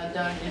little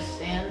dog just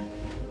stand.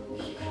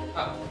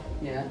 Oh.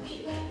 Yeah.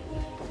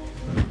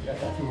 Got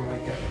that from where I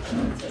got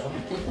it. So.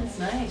 That's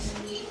nice.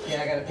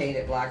 Yeah, I gotta paint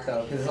it black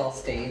though, because it's all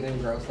stained and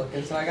gross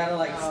looking. So I gotta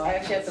like, Oh, I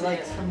actually have to see like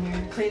it from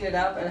here. clean it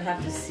up and I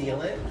have to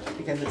seal it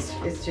because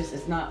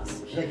it's not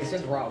like it's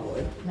just raw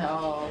wood.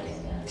 No,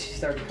 yeah. She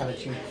started to kind of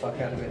chew the fuck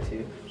out of it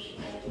too.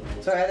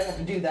 So I either have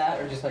to do that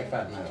or just like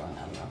find another one.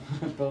 I don't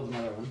know. Build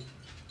another one.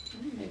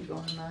 Maybe go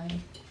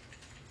online.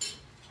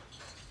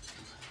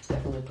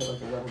 Definitely put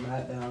like a rubber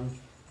mat down.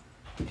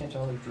 Catch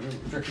all the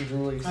drippy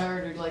droolies. I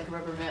ordered like a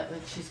rubber mat that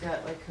she's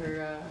got like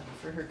her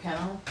for her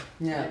kennel.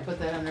 Yeah. I put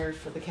that on her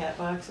for the cat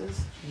boxes.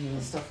 Mhm.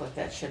 Stuff like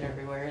that shit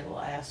everywhere, little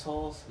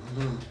assholes.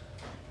 Mhm.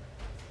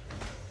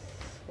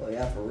 Well,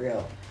 yeah, for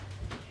real.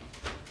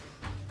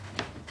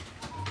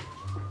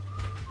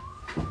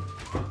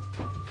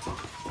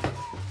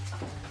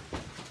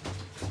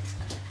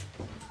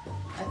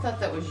 I thought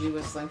that was you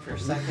whistling for a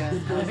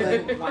second. I was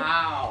like,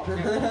 wow.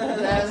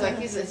 And I was like,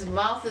 his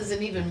mouth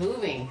isn't even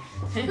moving.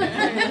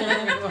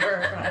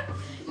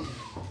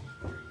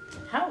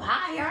 How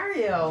high are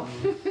you?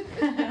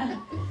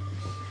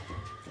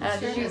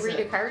 Did you read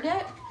a card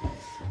yet?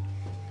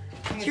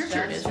 It's your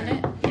turn, isn't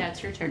it? Yeah,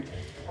 it's your turn.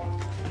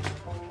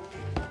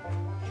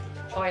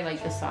 Oh, I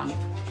like this song.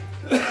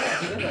 Good,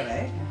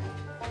 eh?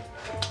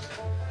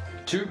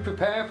 To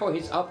prepare for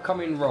his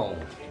upcoming role,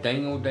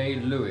 Daniel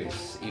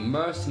Day-Lewis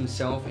immersed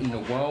himself in the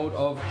world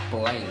of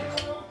Blame.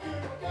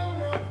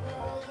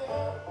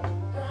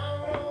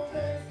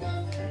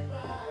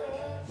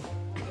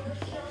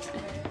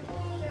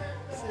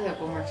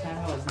 one more time.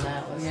 I was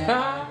not listening.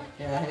 Yeah,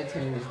 I had to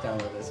turn this down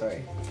with it,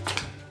 sorry.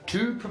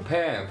 To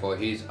prepare for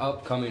his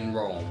upcoming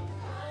role,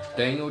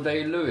 Daniel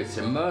Day-Lewis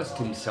immersed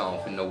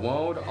himself in the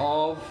world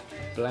of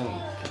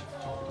blank.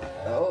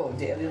 Oh,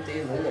 Daniel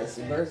Day-Lewis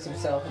immersed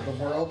himself in the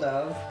world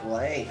of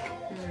blank.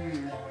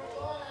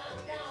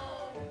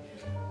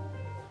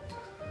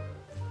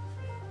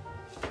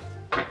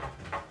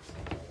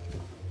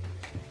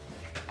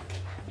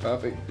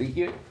 Perfect, thank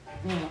you.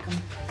 You're welcome.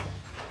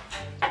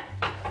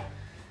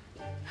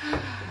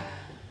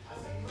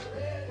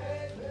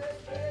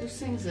 Who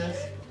sings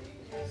this?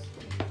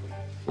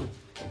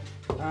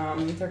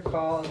 They're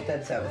called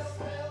Dead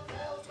South.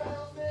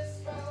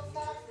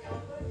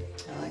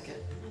 I like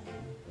it.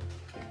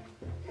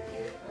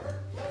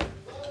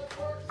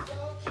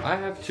 I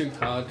have 2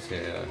 cards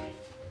here.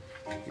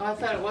 Oh, I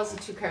thought it was a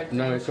 2-card.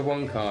 No, it's a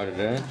 1 card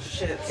there.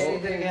 Shit. Say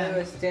it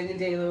again. Daniel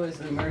Day-Lewis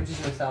emerges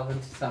himself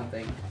into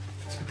something.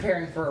 He's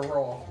preparing for a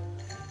role.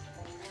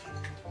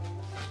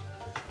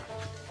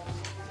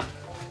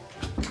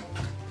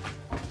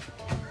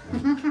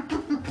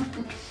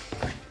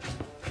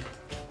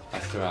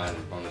 That's what I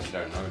honestly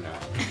don't know now.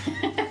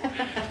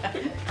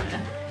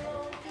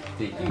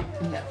 Thank you.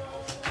 No.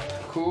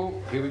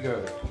 Cool, here we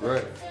go.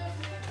 Right.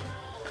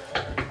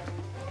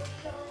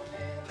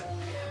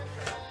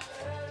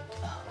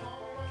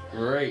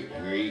 Great.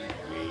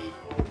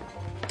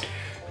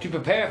 To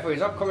prepare for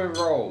his upcoming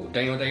role,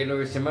 Daniel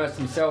Day-Lewis immersed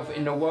himself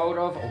in the world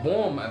of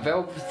warm,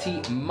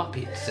 velvety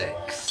Muppet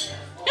sex.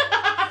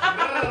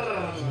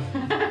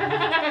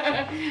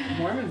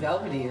 Warm and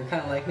velvety, you're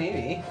kind of like,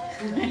 maybe.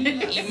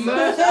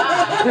 Immersed.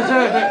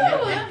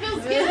 That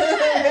feels good.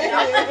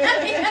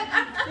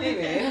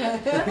 Maybe. You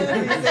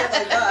say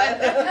it like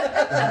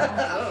that. I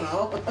don't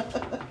know.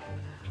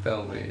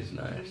 Velvet is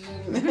nice.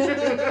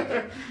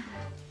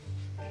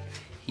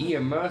 He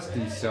immersed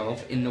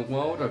himself in the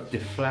world of The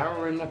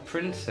Flower and the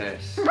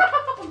Princess.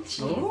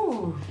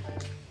 Ooh.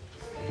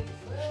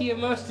 He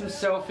immersed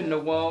himself in the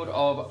world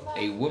of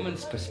A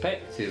Woman's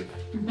Perspective.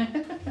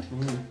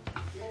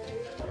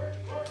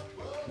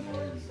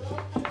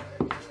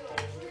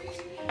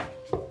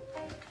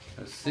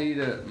 I see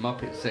that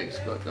Muppet Sex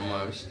got the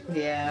most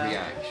Yeah.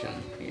 reaction.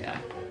 Yeah.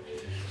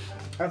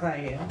 Oh,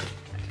 thank you.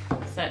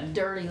 It's that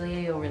dirty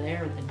lady over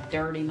there with the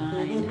dirty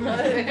mind.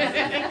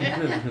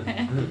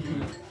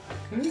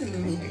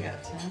 You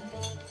got 10.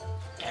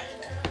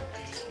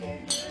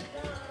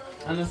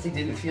 Honestly,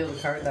 didn't feel the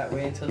card that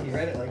way until he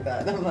read it like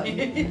that. I'm like,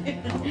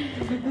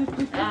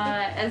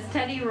 As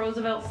Teddy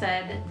Roosevelt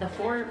said, the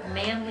 4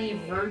 manly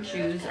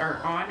virtues are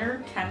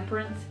honor,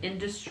 temperance,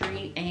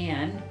 industry,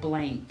 and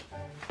blank.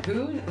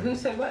 who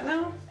said what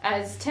now?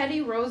 As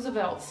Teddy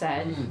Roosevelt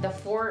said, the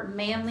 4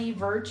 manly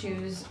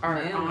virtues are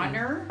Manly.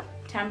 honor,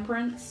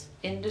 temperance,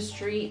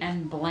 industry,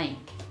 and blank.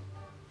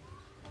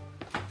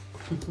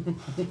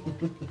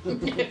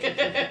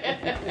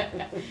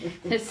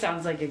 This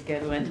sounds like a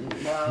good one.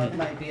 Well, it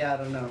might be. I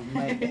don't know.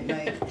 Might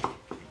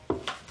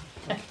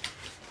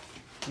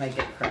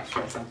get crushed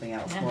by something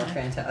else more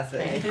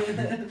fantastic.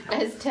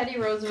 As Teddy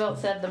Roosevelt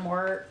said,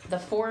 the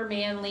 4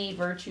 manly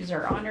virtues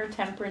are honor,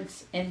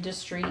 temperance,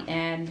 industry,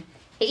 and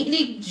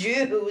hating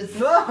Jews.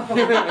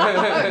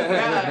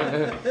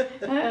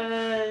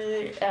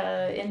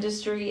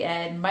 Industry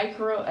and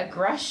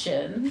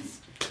microaggressions.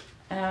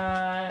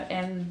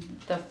 And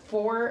the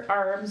 4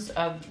 arms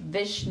of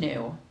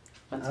Vishnu.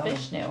 What's Oh.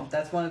 Vishnu?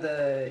 That's one of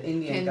the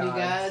Indian Hindu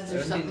gods or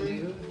Hindu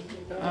something.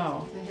 gods.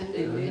 Oh, The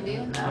Hindu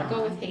Indian? I'll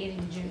go with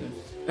hating Jews.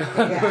 Yeah,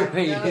 that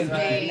was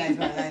me.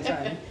 nice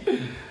one.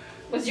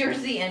 Was yours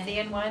the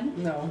Indian one?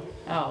 No,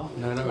 Oh.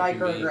 No, that would be me.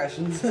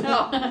 microaggressions.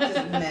 Oh.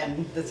 Just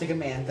men. That's like a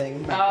man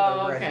thing. Oh,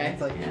 Microaggression. okay.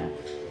 It's like Yeah.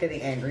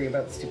 getting angry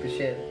about stupid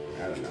shit.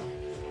 I don't know.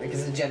 Like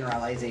it's a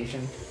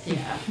generalization.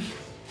 Yeah.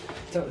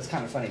 So it was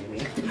kind of funny to me.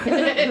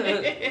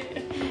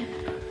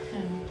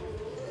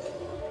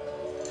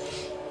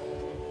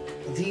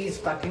 These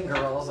fucking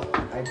girls,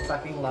 I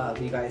fucking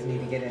love. You guys need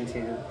to get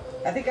into.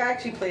 I think I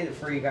actually played it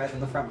for you guys on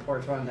the front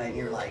porch one night.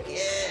 You're like,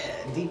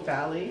 yeah, Deep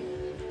Valley.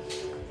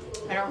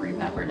 I don't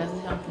remember. It doesn't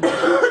help me.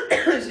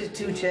 There's just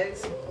 2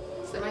 chicks.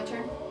 Is it my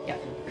turn? Yeah.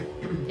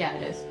 Yeah,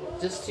 it is.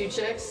 Just 2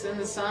 chicks in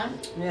the song?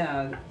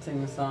 Yeah,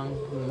 sing the song.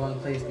 And one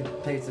plays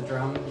the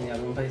drum, and the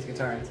other one plays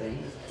guitar and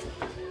sings.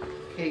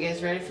 Okay, you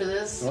guys ready for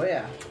this? Oh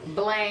yeah.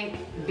 Blank,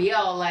 be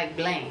all like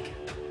blank.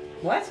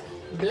 What?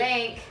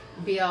 Blank,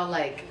 be all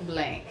like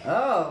blank.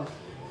 Oh.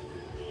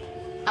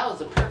 I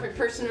was a perfect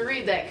person to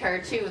read that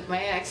card too with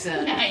my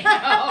accent. I know.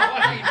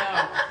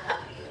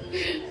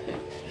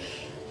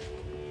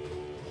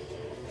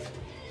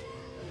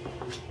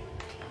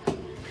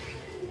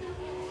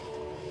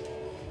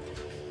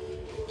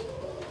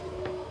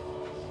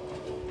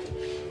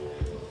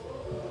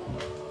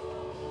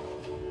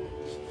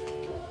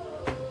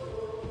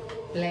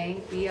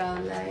 Blank, be all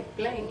like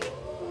blank.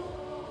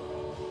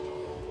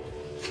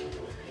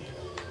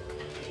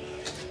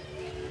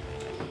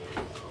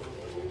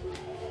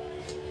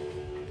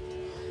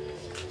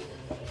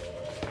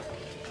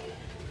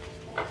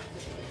 I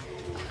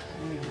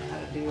don't know how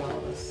to do all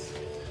this.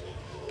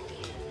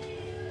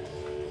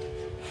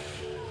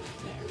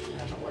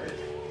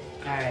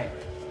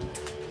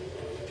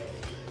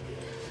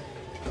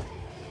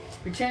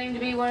 Pretending to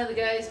be one of the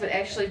guys, but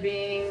actually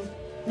being.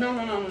 No,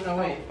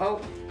 wait.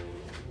 Oh.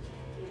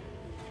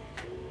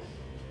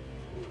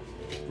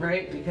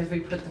 Right? Because we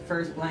put the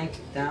first blank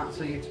down,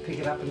 so you have to pick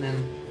it up and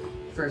then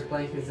first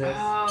blank is this.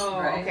 Oh,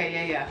 right?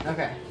 okay, yeah.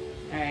 Okay.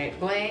 Alright,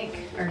 blank.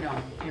 Or no,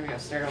 here we go,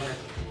 start over.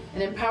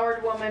 An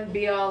empowered woman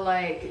be all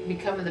like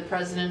becoming the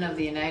president of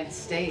the United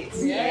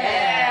States.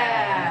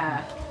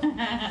 Yeah.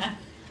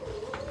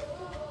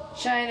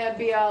 China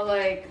be all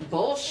like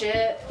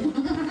bullshit. Like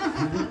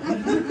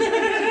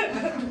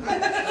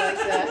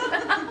that.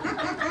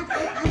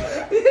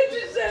 It's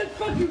just that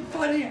fucking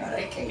funny how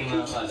that came Came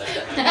out like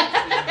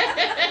that.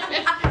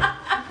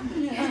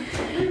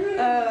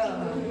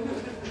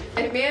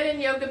 A man in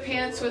yoga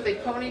pants with a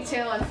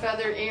ponytail and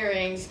feathered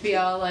earrings be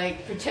all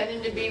like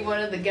pretending to be one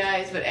of the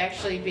guys, but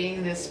actually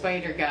being the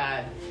spider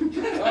god.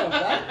 Oh,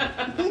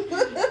 what?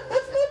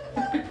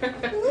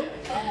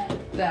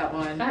 That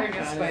one. Spider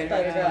God. Spider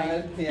Spider god.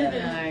 God,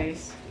 yeah.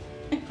 Nice.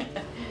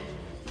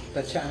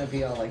 But trying to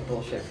be all like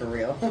bullshit for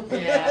real.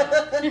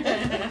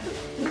 Yeah.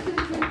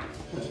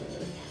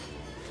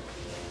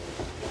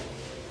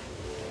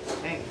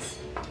 Thanks.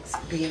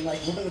 Being like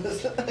one of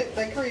those,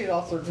 I created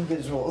all sorts of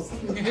visuals.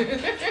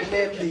 And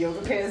then the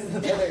yoga pants and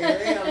the feather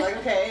earring, and I'm like,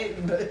 okay,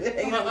 but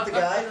hanging out with the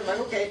guys, I'm like,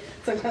 okay,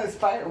 some kind of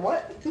spider,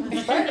 what?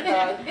 Spider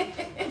god,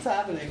 what's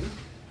happening?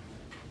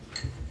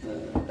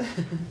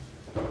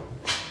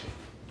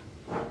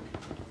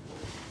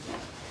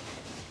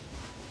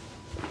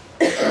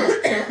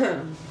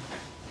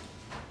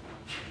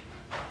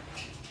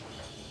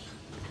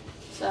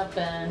 What's up,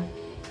 Ben?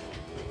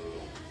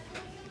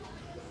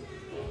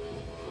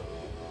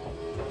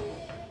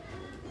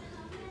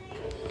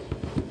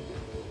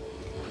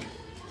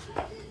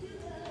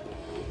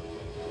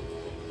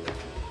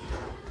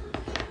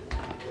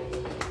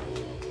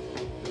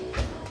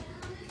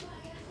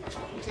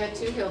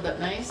 Tattoo healed up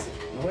nice.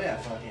 Oh yeah,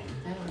 fucking.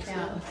 That looks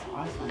Yeah, good. that's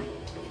awesome.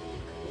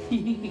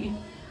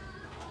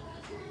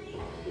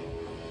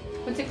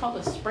 What's it called?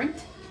 A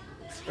sprint?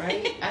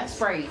 Sprite?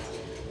 Sprite.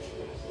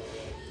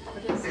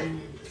 What is it?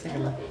 Take a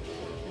look.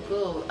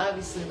 Cool.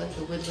 Obviously, like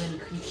a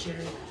woodland creature.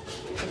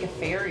 Like a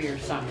fairy or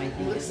something, I He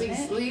think. looks isn't like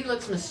it? Lee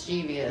looks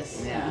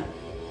mischievous. Yeah.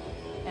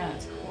 Yeah,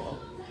 it's cool.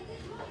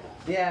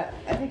 Yeah,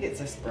 I think it's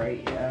a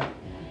sprite, yeah.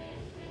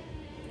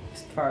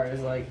 As far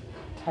as like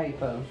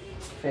type of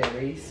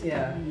fairies,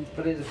 yeah.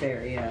 But it's a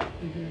fairy, yeah.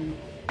 Mm-hmm.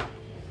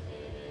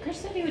 Chris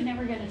said he would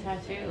never get a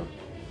tattoo.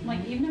 I'm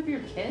like, even if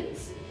you're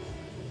kids?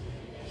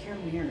 You're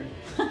weird.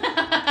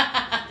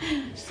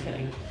 Just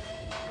kidding.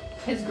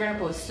 His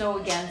grandpa was so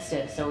against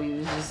it, so he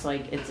was just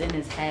like, it's in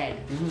his head.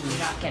 Mhm. Do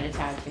not get a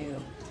tattoo.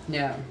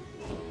 Yeah.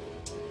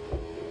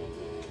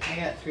 I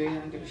got 3. I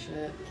don't give a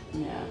shit.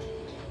 Yeah.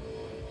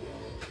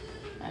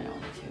 I know,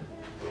 me too.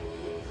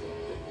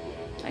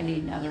 I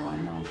need another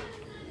one though.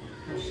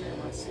 Oh shit,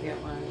 wants to get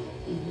one.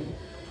 Mm-hmm.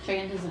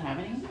 Cheyenne doesn't have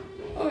any?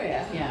 Oh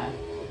yeah. Yeah.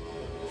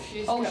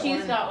 She's Oh, she's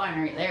one. got one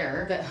right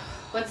there. The,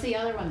 What's the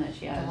other one that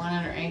she the has? one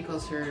on her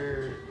ankle's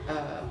her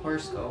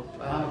horoscope.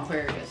 Oh.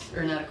 Aquarius.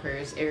 Or not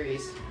Aquarius,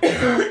 Aries.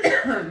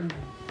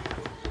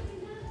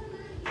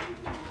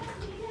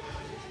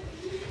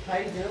 How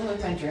you doing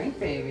with my drink,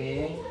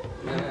 baby?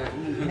 Yeah.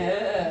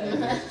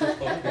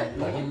 Yeah.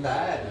 Looking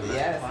bad.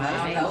 Yes. Wow,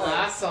 Nice color.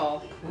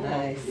 colossal.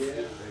 Nice.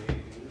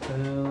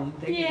 Boom.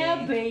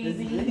 Yeah,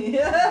 baby.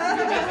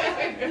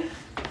 Yeah.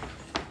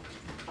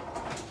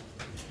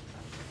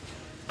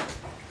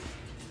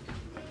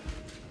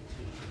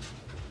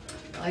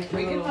 Like We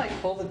can little-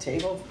 like pull the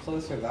table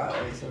closer that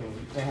way so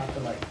they have to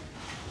like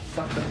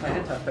fuck the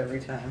plant up every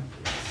time.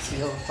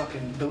 Seal the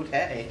fucking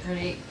bouquet.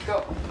 Ready,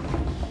 go.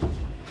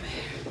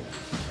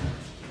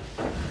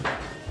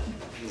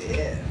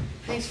 Yeah.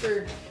 Thanks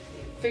for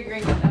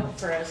figuring it out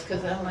for us,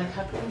 because I'm like,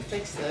 how can we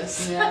fix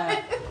this?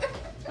 Yeah.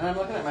 And I'm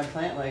looking at my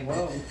plant like,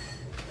 whoa.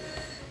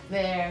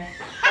 There.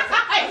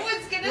 I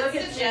was gonna Look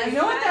at suggest. You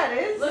know what that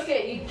is? Look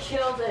at you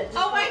killed it. Just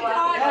Oh my by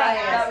walking God, by my it.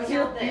 that was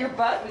killed your it.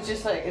 butt was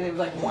just like, and it was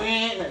like, wah,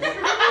 and it was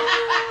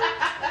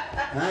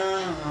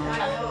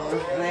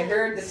like, and I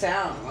heard the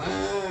sound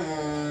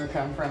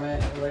come from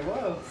it. I was like,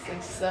 whoa. It's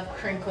like stuff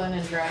crinkling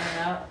and drying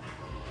out.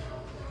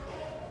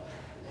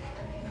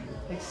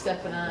 Like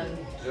stepping on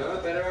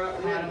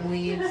autumn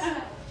leaves.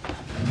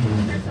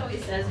 Chris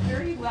always says,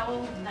 very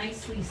well,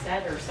 nicely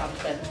said or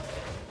something.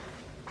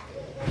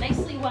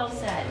 Nicely well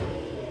said.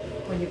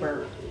 When you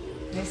burp.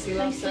 Nicely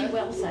well Nicely said.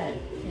 well said.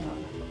 Yeah.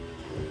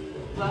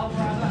 Well,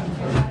 brother,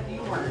 too bad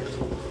you weren't.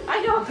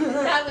 I know,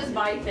 that was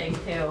my thing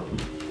too.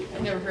 I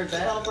never heard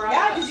that. Well, bro,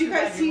 Yeah, did you too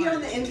guys bad see weren't.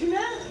 on the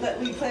internet that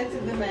we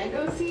planted the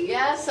mango seed?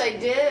 Yes, I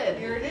did.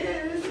 Here it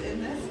is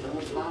in this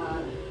little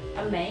spot.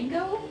 A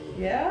mango?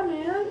 Yeah,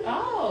 man.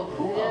 Oh,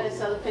 cool. Yeah, I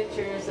saw the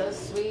pictures. That was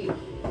sweet.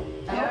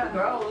 I Yeah. hope it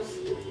grows.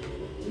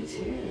 Me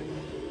too.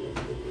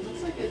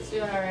 Looks like it's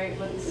doing alright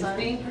with the It's sun.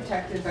 being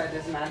protected by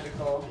this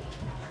magical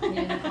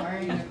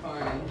Unicorn.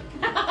 unicorn.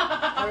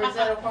 Or is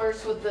that a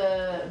horse with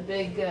the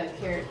big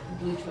carrot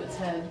blue to its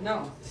head?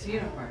 No, it's a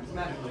unicorn. It's a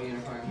magical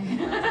unicorn.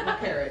 Magical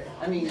carrot.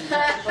 I mean,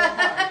 magical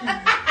heart.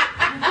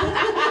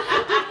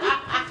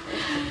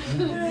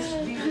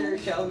 These are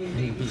Shelby's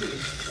baby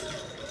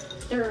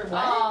teeth. They're what?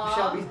 Aw.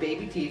 Shelby's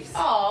baby teeth.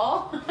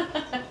 Oh.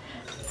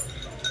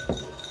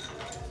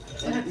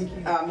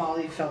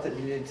 Molly felt it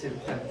needed to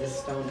have this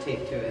stone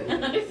taped to it.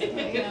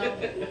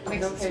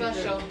 Makes it Okay,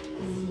 special.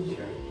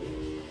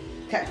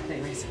 Okay,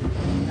 anyways.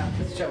 Not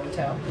this show and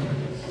tell.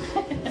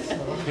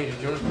 Hey,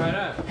 did you want to try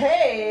that?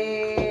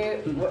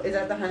 Hey! What, is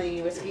that the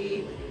honey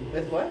whiskey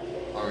with what?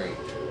 Orange.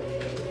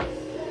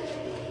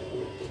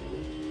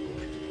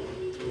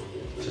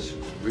 Just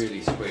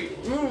really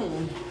sweet.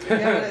 Mmm.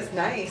 Yeah, but it's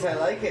nice. I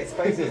like it.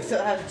 Spicy. It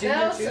still has ginger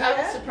That was, too. I was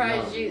yeah?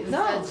 surprised you.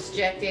 No. That's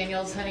Jack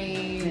Daniel's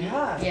honey.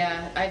 Yeah.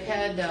 Yeah, I've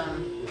had.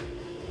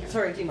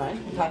 Sorry, do you mind?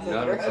 Pass it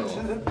Not over. at all.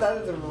 That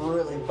is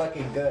really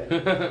fucking good.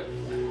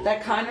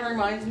 That kind of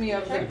reminds me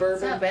of the It's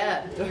bourbon. not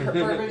bad. The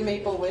bourbon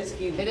maple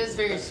whiskey. It is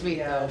very sweet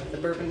Yeah, though. the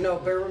bourbon. No,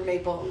 bourbon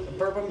maple.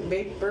 Bourbon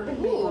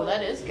maple. Ooh,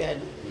 that is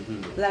good.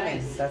 Lemon.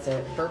 nice. That's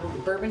it.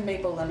 Bourbon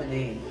maple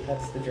lemonade.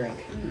 That's the drink.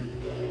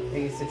 I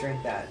used to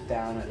drink that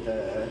down at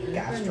the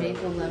gastro.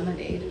 Maple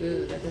lemonade.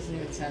 Ooh, that doesn't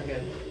even sound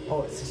good.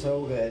 Oh, it's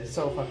so good.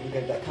 So fucking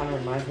good. That kind of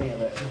reminds me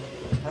of it.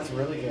 That's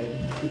really good.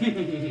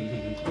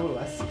 Ooh,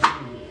 that's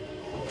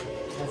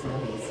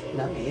nummies.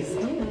 Nummies.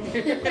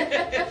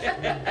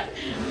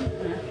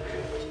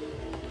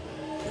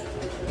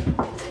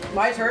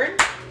 My turn.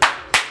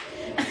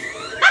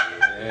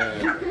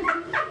 Yeah.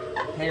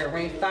 Here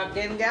we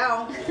fucking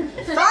go.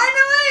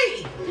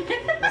 Finally!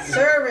 A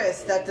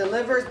service that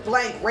delivers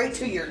blank right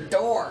to your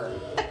door.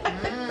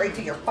 Right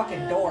to your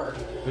fucking door.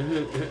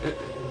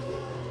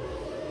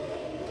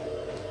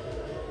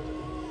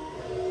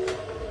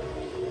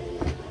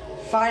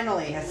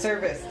 Finally, a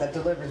service that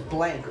delivers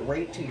blank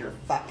right to your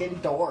fucking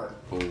door.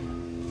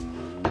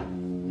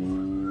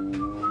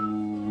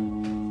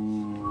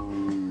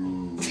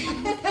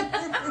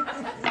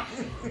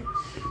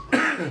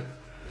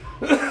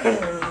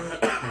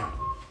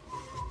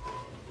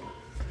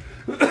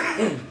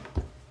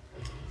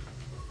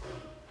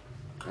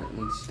 That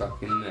one's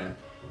stuck in there.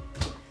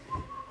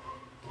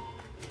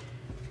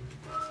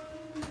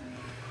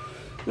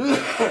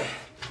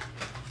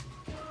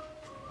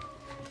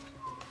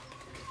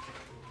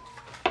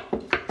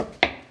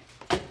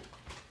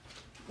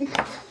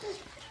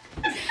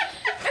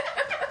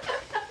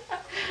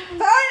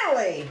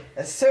 Finally,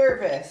 a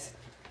service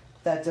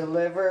that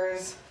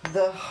delivers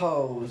the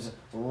hose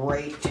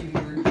right to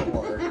your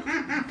door.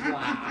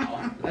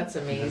 Wow, that's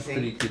That's pretty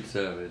amazing. good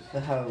service.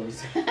 The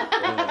hose.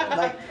 Yeah.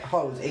 Like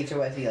hose,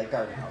 H-O-S-E, like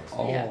garden hose.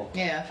 Oh. Yeah.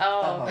 Yeah.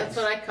 Oh. That's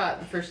what I caught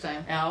the first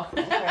time. Oh.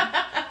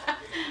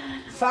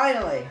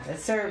 Finally, a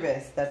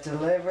service that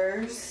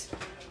delivers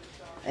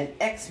an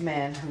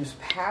X-Man whose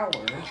power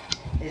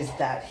is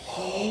that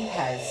he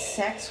has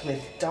sex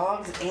with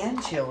dogs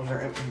and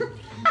children.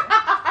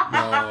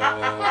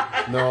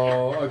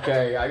 No,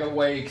 okay, I got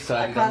way I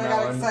excited kind on of that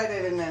got one.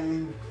 excited and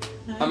then...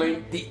 I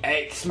mean, the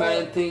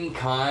X-Man thing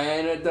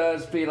kind of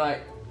does be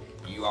like,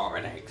 you are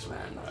an X-Man,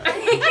 though.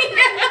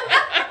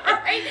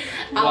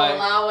 I'll Like-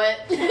 allow it.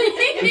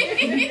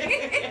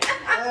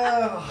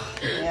 Oh,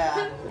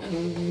 yeah.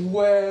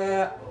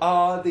 Where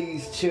are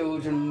these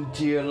children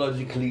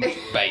geologically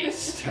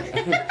based?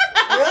 Really?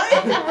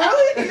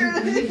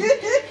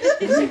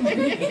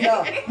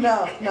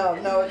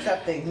 No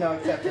accepting, no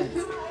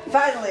acceptance.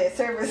 Finally, a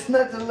service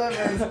that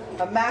delivers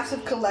a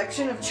massive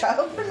collection of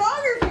child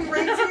pornography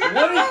right to your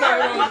What is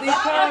going on with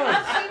these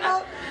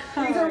People,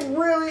 these are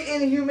really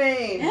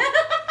inhumane.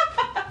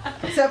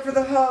 Except for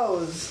the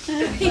hose.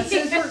 But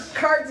since we're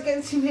Cards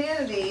Against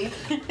Humanity,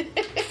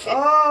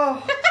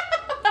 oh,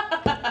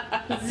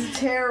 this is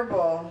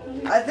terrible.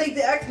 I think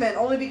the X-Men,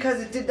 only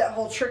because it did that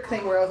whole trick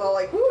thing where I was all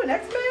like, ooh, an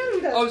X-Man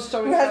who I was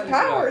so who has excited for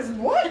that. powers?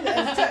 What?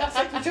 And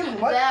sex with children,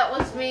 what? That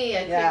was me.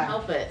 I Yeah. can't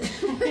help it.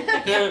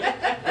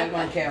 Good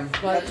one, Kim.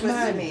 That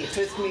twisted me.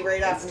 Twisted me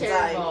right off It's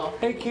inside. terrible.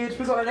 Hey kids,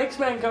 we got an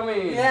X-Man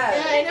coming! Yeah.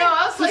 Yeah, I know.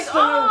 I was like, Just,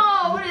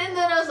 oh, and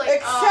then I was like,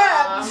 Except-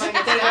 oh my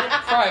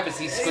god.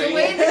 Privacy The screen.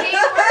 way the game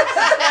works,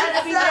 it's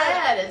gotta be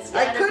bad. It's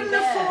I gotta couldn't be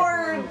bad.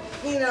 afford,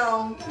 you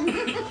know,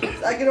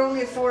 I could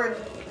only afford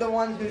the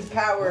one whose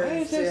power Why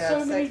is is to there have so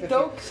sex many with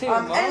dogs you.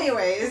 here, Mom?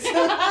 Anyways.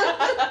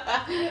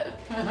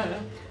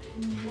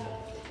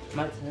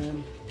 My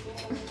turn.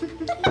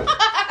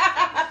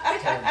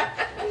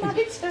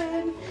 My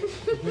turn.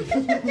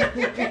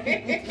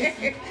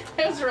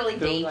 That was really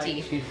Feel dainty.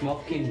 like she's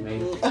mocking me.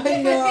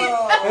 I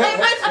know. It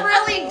was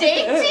really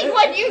dainty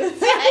when you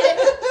said it.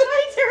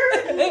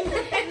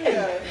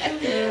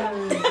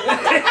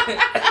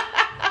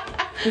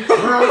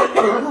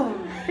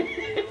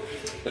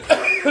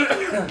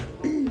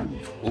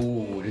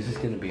 Ooh, this is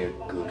gonna be a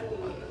good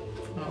one.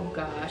 Oh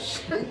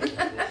gosh.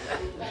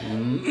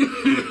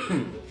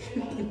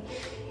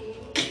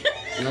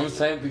 And I'm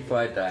saying it before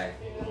I die.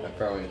 I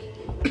promise.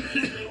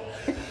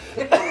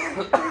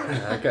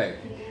 Okay,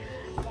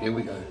 here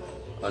we go.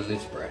 On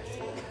this breath.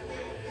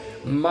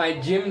 My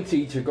gym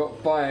teacher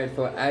got fired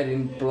for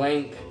adding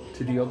blank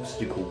to the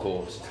obstacle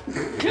course.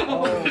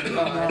 Oh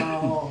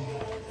no.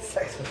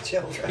 Sex with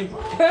children.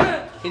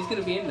 He's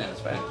gonna be in there,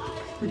 Span.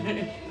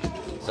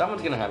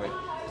 Someone's gonna have it.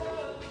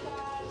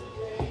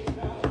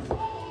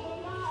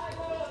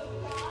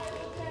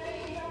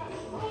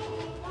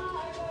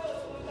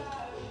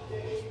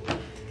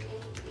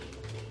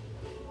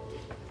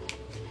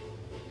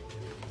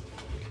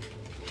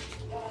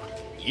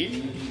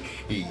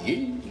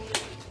 Wee.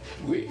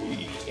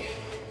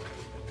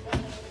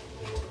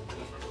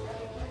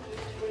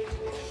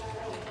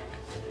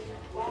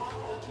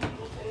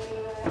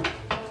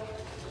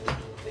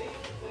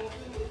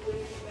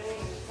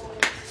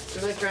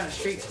 We're like around a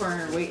street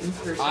corner waiting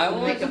for I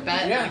someone to make a want-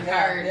 bet yeah. on a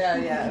card.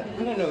 Yeah.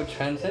 I don't know,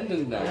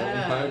 transcendent now.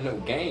 Yeah. My own little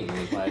game.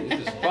 It's like,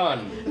 this is fun.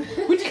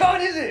 Which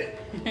card is it?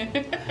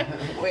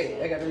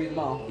 Wait, I gotta read them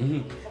all.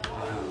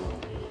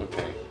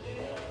 Okay.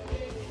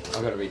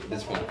 I've got to read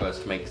this one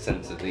first to make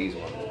sense of these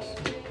ones.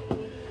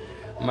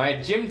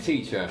 My gym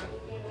teacher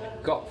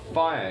got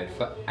fired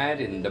for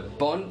adding the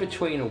bond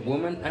between a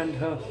woman and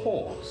her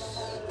horse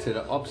to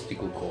the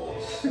obstacle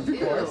course. Of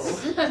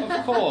course.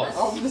 Of course.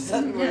 All of a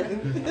sudden we're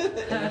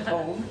in a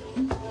home.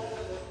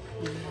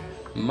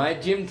 My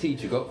gym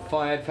teacher got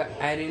fired for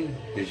adding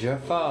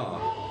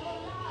Jafar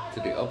to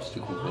the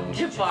obstacle course.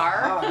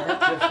 Jafar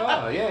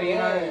Jafar, yeah, you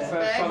know,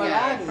 Yeah. from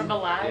Aladdin. from Yeah,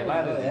 Aladdin.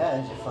 Aladdin. Oh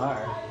yeah,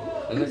 Jafar.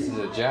 And this is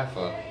a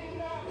Jaffa.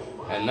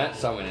 And that's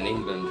someone in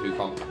England who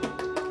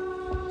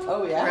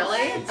Oh yeah.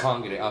 Really?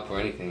 can't get it up or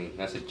anything.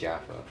 That's a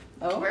Jaffa.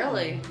 Oh.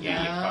 Really?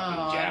 Yeah, you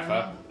fucking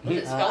Jaffa. Is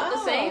it spelled the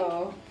same?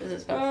 Oh. Is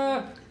it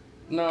spelled?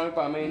 No,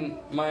 but I mean,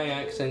 my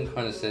accent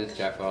kind of says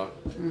Jaffa.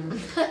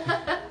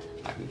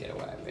 I can get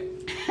away with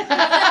it.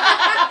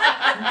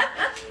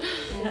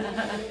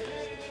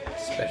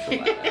 Special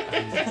like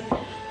that.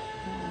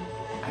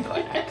 I got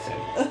an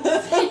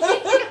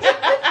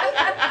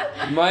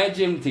accent. My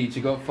gym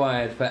teacher got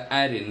fired for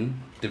adding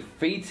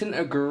defeating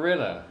a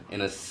gorilla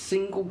in a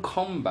single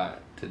combat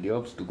to the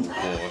obstacle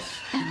course.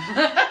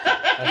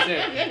 That's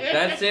it.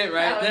 That's it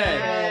right there.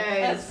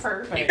 That's If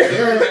perfect.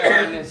 you're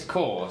better in this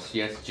course,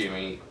 yes,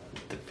 Jimmy,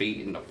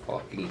 defeating the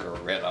fucking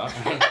gorilla.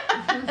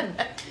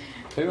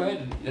 Who had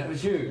it? That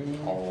was you.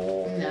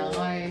 Oh.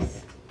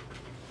 Nice.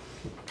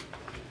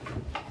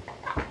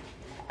 I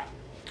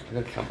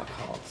gotta count my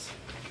cards.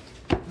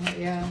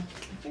 Yeah.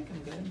 I think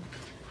I'm good.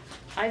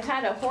 I've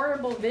had a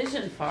horrible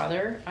vision,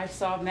 Father. I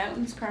saw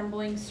mountains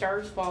crumbling,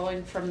 stars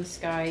falling from the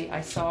sky.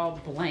 I saw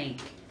blank.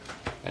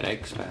 An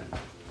X-Man.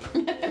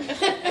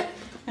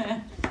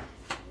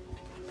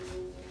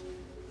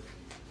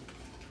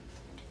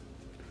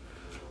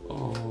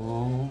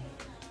 Oh.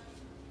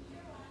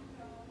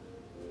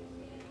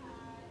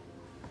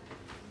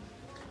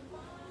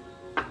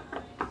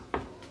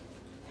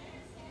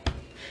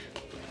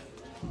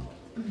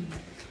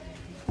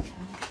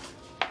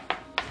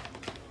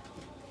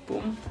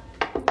 Boom.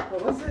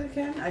 What was it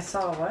again? I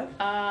saw what?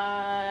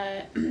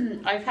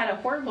 I've had a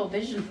horrible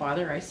vision,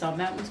 Father. I saw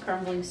mountains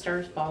crumbling,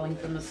 stars falling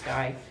from the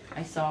sky.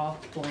 I saw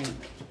blank.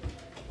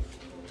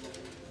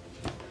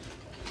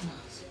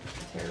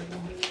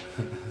 Terrible.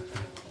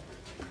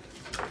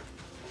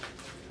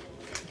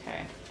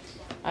 Okay.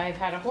 I've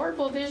had a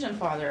horrible vision,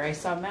 Father. I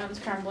saw mountains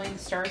crumbling,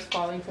 stars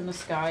falling from the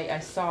sky. I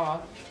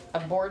saw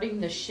aborting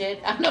the shit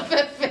out of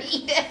a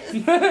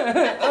fetus.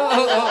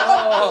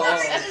 Oh,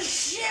 the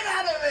shit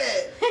out of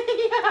it!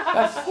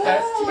 That's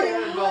Holy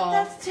terrible. God,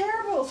 that's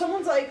terrible.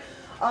 Someone's like,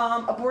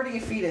 aborting a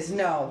fetus.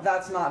 No,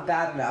 that's not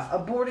bad enough.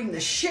 Aborting the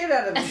shit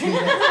out of a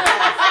fetus.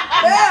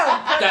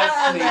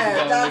 That's needed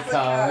on That's the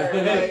card.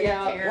 Like,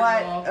 Yeah.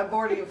 what?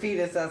 Aborting a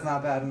fetus, that's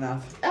not bad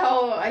enough.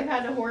 Oh, I've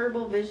had a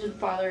horrible vision,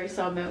 Father. I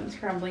saw mountains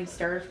crumbling,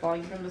 stars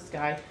falling from the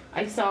sky.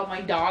 I saw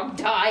my dog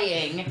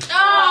dying.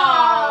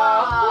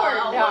 Oh, poor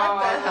dog.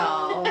 What the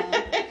hell?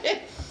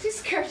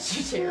 These cards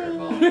are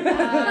terrible.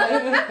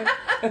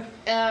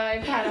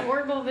 I've had a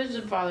horrible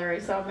vision, Father. I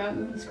saw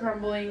mountains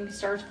crumbling,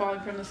 stars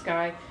falling from the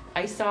sky.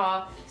 I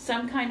saw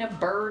some kind of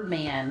bird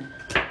man.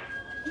 That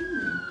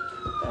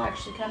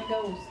actually kind of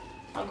goes.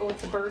 I'll go with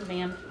the bird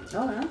man.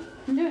 Oh, yeah?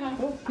 Yeah.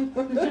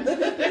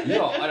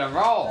 You're on a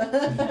roll.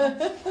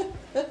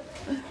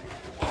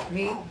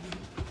 Me?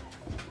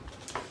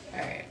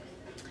 Alright.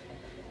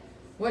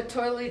 What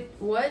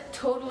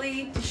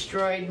totally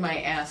destroyed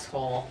my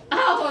asshole?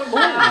 Oh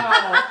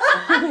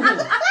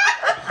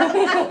no!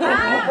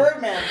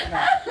 Birdman.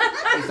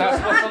 Is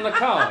that what's on the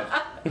card?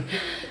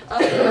 Oh,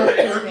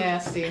 that's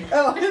nasty.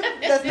 Oh,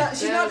 that's not.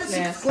 She's That not was just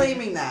nasty.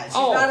 exclaiming that. She's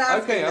Oh, not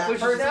asking okay, I that thought you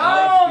person. said No!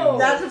 asking.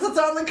 That's what's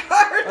on the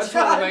card. I just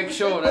John. want to make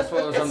sure that's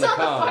what was on It's the on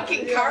the card.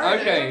 fucking card.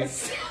 Okay.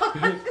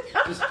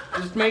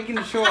 just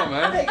making sure, Hey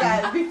man.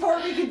 guys,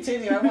 before we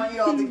continue, I want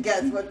you all to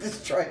guess what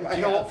destroyed my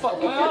You know what? house.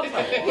 Fuck my asshole.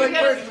 Like You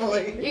gotta-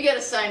 personally. You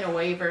gotta sign a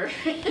waiver.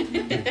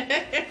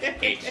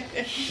 It's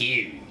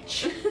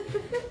huge.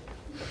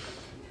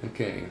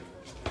 Okay.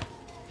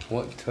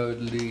 What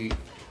totally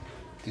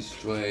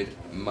destroyed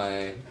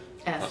my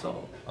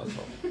Asshole.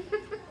 asshole?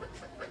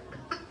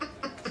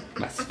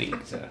 My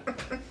sphincter.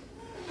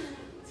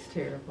 It's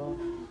terrible.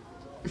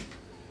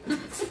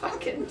 It's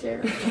fucking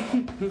terrible.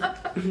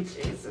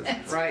 Jesus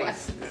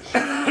Christ.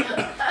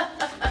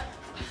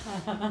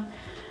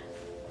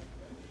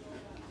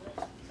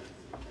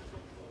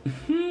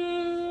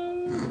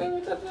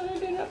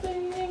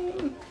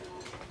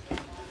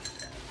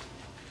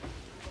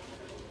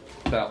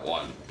 That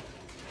one.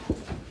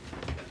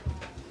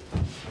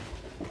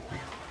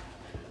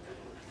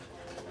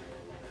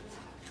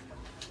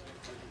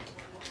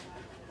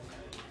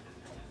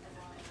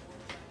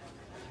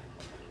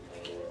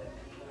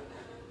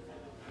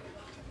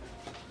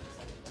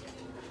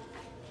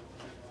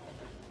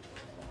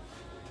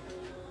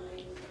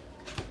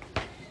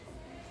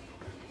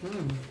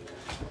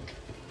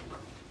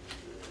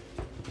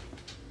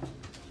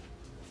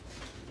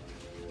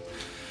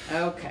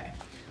 Okay.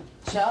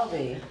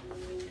 Shelby.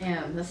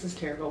 Damn, this is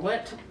terrible.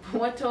 What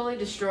totally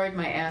destroyed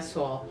my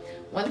asshole?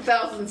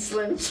 1,000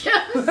 Slim Jims.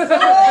 And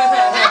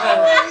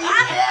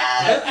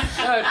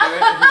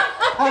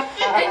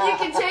you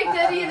can take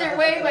that either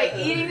way by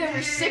eating them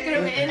or sticking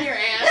them in your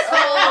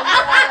asshole.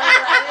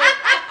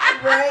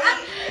 Right?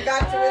 I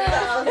got to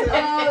 1,000.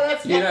 Oh,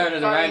 that's You know that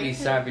funny. Randy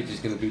Savage is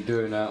going to be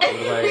doing that all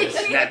the way.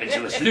 Snap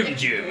into a Slim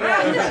Jim.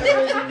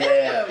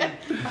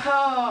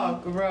 Oh,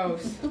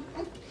 gross.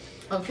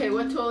 Okay,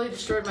 what totally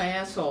destroyed my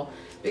asshole?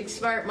 Big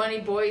smart money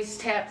boys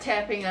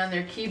tapping on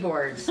their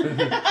keyboards.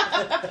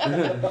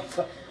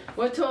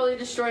 What totally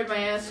destroyed my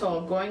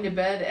asshole? Going to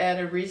bed at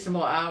a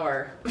reasonable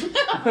hour.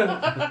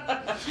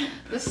 The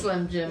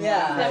Slim Jim.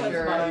 Yeah, one, that was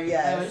sure. funny.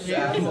 Yes, That was you.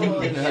 absolutely.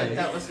 Holy shit,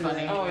 that was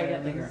funny. Oh, I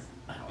got the girl.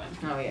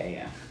 Oh,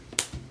 yeah.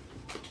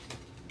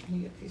 You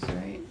get these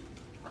right.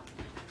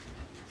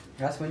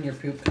 That's when your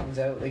poop comes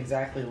out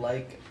exactly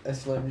like a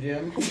Slim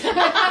Jim.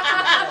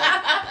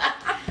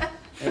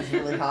 It's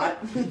really hot.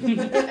 You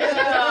know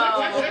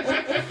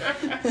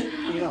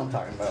what I'm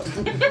talking about.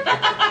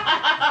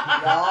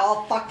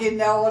 Y'all fucking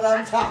know what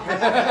I'm talking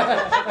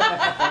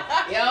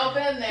about. Y'all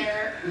been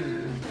there.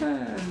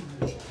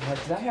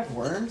 Like, did I have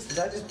worms? Did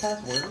I just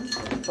pass worms?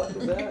 What the fuck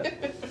was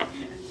that?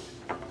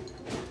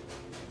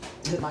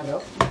 Is it my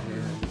go?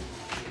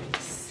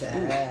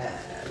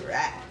 Sad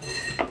rat.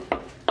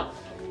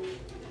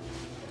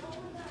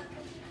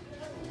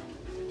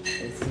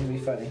 It's gonna be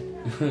funny.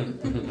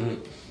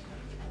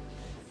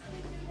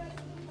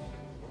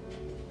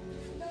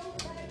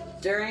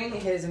 During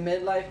his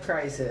midlife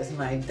crisis,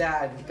 my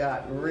dad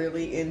got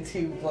really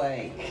into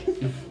blank.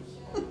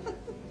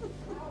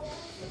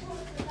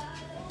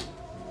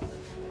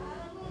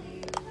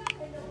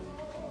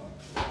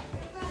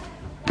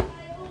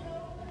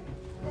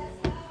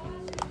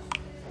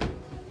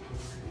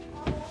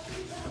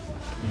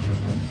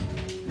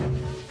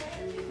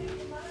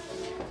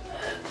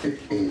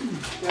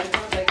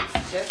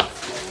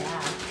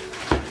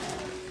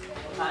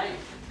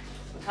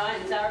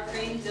 Kind sour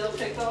cream, dill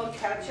pickle,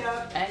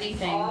 ketchup,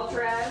 Anything. all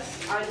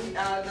dress,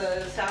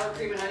 the sour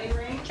cream and onion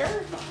ring. Sure.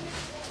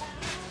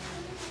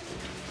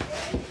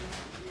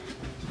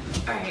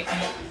 Alright.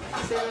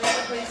 Say that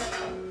again, please.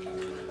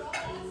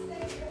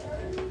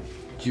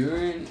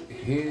 During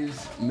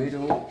his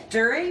middle.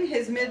 During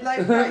his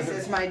midlife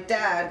crisis, my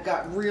dad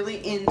got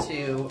really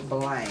into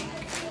blank.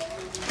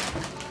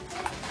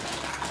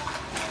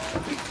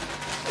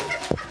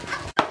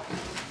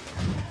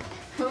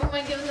 Who am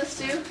I giving this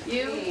to?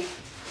 You?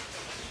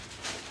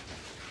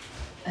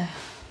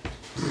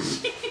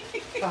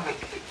 Fuck.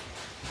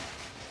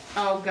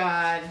 Oh,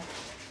 God.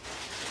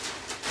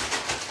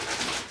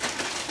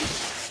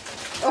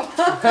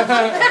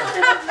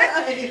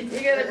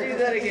 You gotta do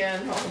that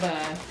again. Hold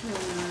on.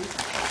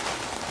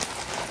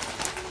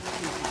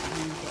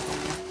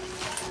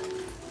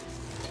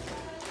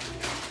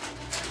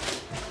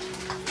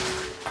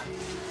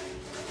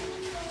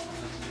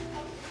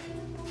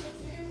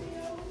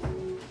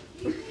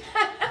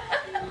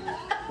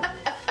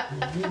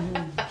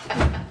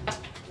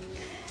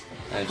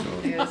 That's all.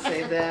 I gotta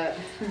say that.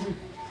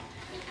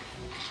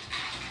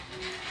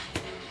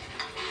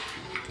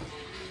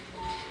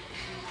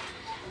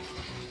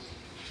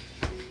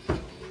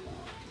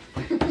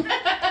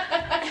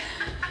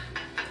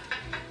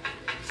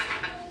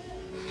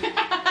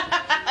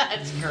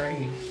 That's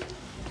great.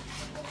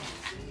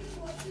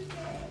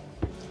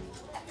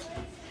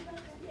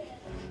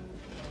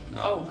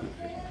 Oh.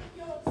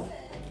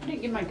 I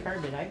didn't get my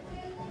card, did I?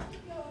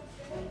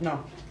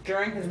 No.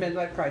 During his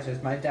midlife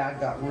crisis, my dad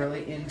got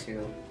really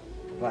into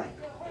blank.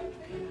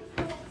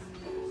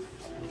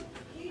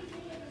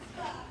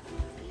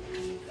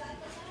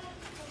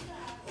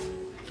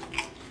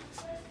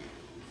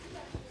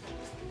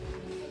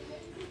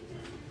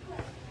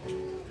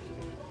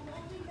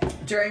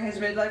 During his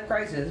midlife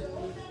crisis,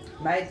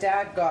 my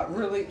dad got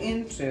really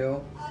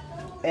into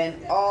an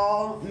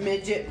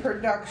all-midget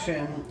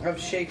production of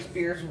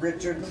Shakespeare's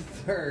Richard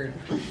III.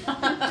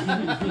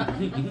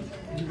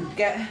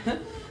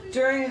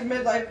 During his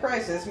midlife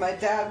crisis, my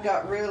dad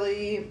got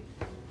really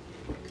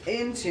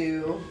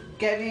into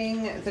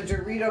getting the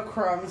Dorito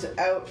crumbs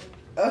out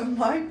of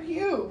my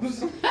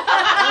pubes.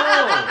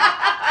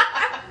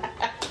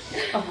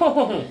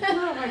 Oh,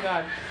 Oh my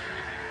god.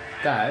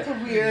 Dad, It's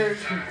a weird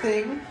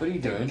thing what are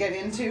you to doing? get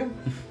into.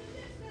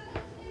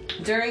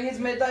 During his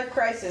midlife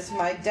crisis,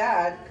 my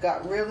dad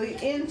got really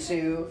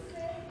into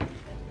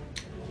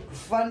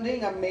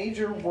funding a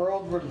major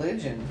world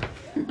religion.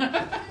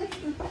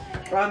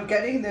 I'm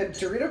getting the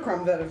Dorito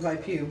crumbs out of my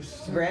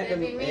pubes. Random,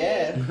 Maybe me.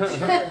 yeah.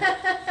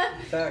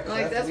 Facts,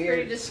 Like, that's weird.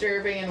 pretty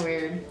disturbing and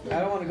weird. I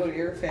don't want to go to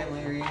your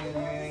family reunion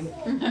or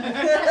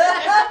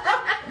anything.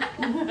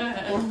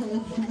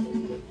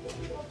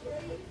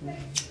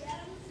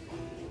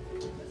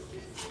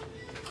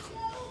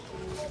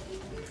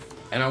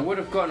 And I would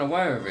have gotten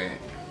away with it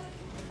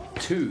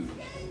too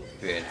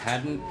if it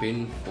hadn't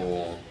been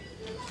for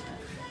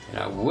And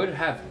I would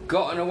have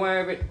gotten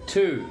away with it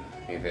too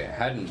if it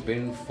hadn't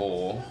been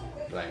for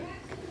blank.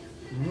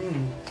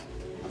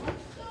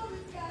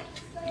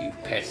 You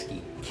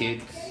pesky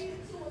kids.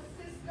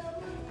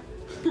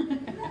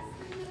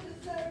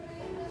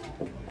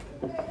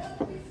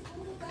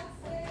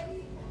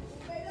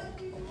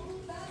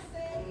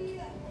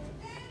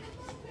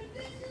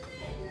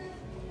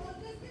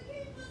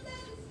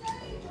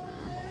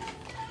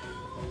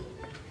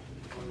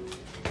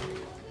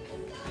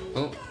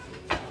 Oh.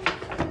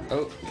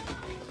 Oh.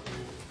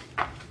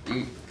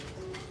 You.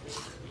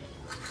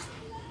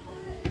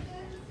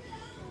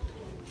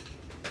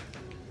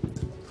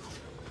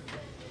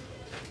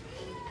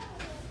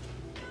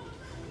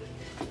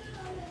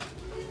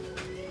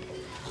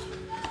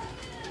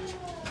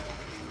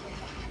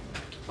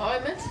 Oh, I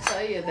meant to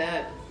tell you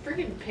that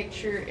friggin'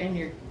 picture in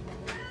your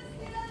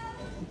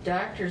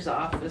doctor's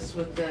office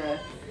with the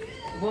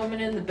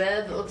woman in the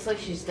bed that looks like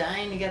she's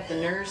dying. You got the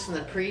nurse and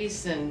the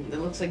priest, and it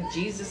looks like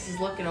Jesus is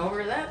looking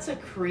over. That's a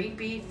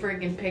creepy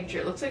friggin' picture.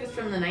 It looks like it's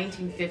from the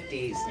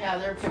 1950s. Yeah,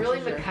 they're It's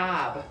really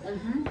macabre.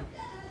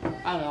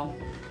 I don't know.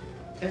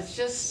 It's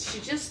just, she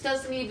just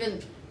doesn't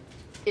even,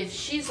 if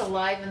she's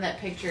alive in that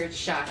picture, it's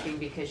shocking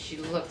because she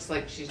looks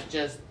like she's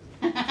just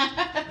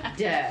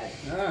dead.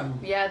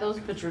 Yeah, those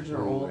pictures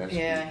are old. That's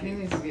Yeah, creepy.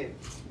 he needs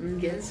to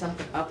get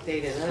something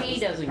updated. That He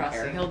was doesn't care.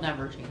 depressing. He'll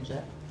never change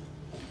it.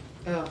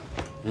 Oh.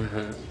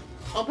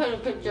 I'll put a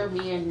picture of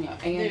me and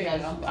There you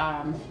as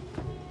go.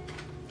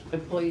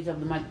 employees of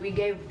the month. We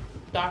gave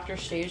Dr.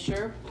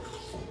 Stacer,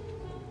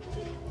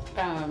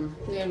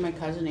 me and my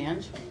cousin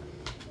Ange,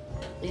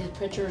 these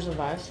pictures of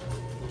us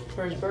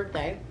for his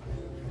birthday.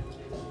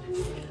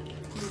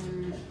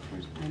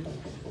 Where's mine?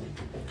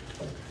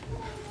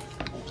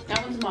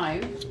 That one's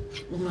mine.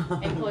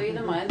 Employee of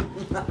the month.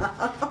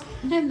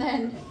 And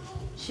then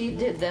she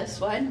did this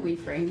one. We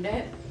framed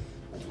it.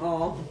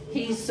 Oh.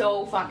 He's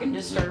so fucking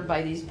disturbed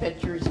by these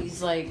pictures.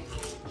 He's like,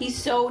 he's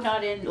so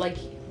not in, like,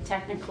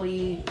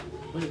 technical.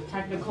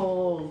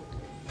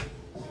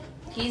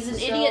 He's an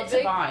So idiot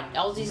big- savant.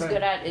 All he's Okay.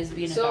 good at is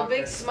being a So a doctor.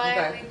 big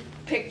smiley Okay.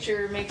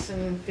 picture makes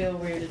him feel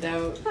weirded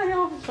out. I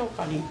know, it's so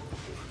funny.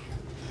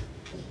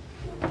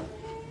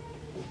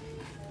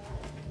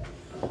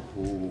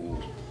 Ooh.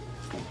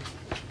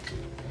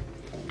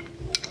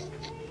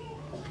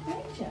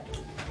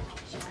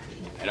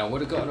 And I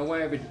would have gotten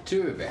away with it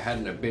too if it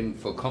hadn't have been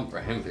for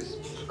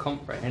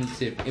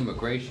comprehensive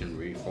immigration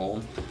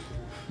reform.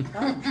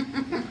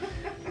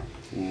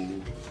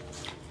 Ooh.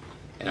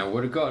 And I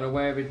would have gotten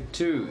away with it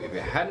too if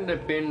it hadn't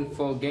have been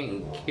for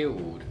getting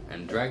killed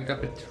and dragged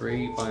up a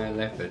tree by a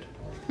leopard.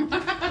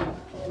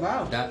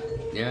 Wow. That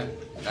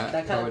That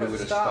kind probably of would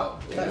have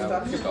stop. stopped. That Yeah,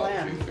 stops would your stop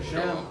plan. you for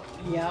sure.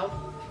 Yeah. Yep.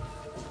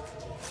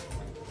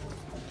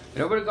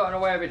 And I would have gotten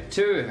away with it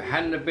too if it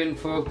hadn't have been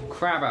for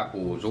crab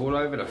apples all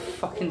over the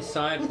fucking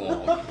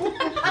sidewalk.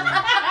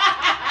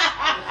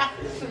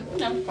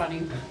 That's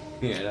funny.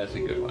 Yeah, that's a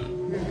good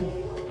one.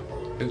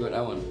 Who got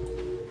that one?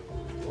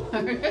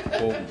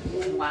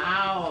 Boom.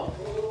 Wow.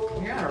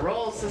 You're on a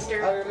roll, I sister.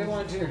 really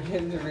wanted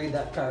him to read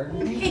that card.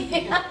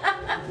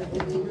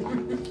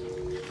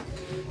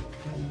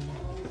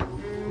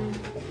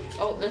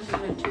 Oh, this is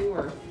a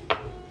tour.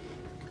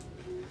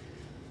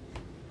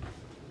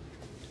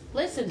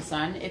 Listen,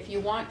 son, if you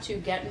want to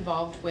get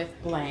involved with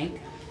blank,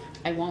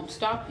 I won't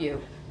stop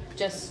you.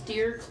 Just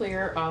steer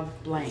clear of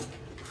blank.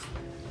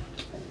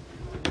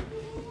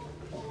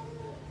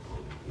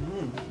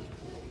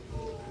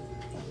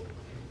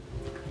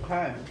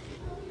 Okay.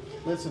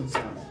 Listen,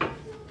 son.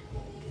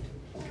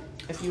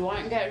 If you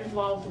want to get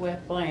involved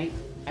with blank,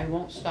 I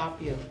won't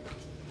stop you.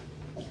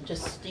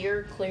 Just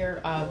steer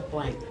clear of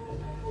blank.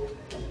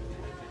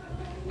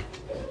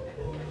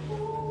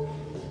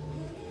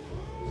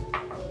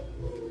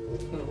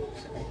 Ooh,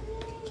 sorry.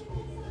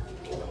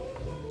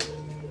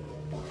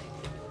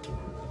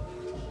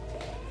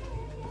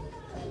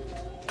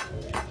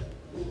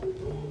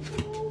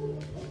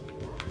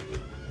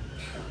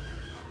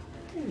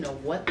 I don't know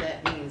what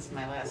that means,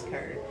 my last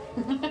card.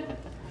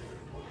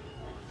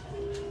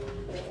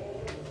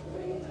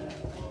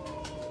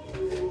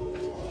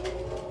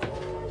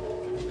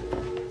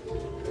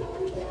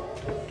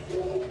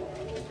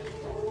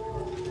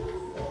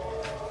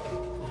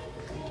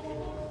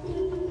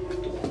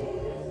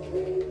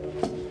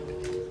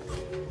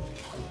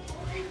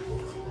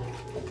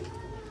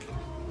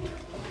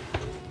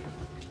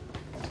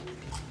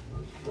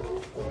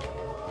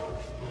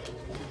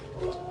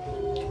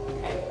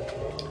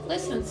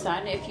 Listen,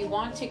 son, if you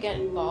want to get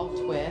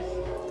involved with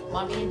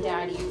mommy and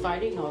daddy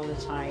fighting all the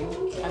time,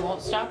 I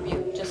won't stop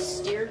you. Just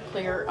steer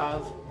clear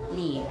of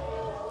me.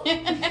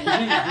 That's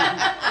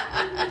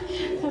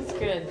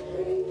good.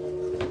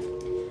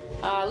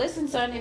 Listen, son,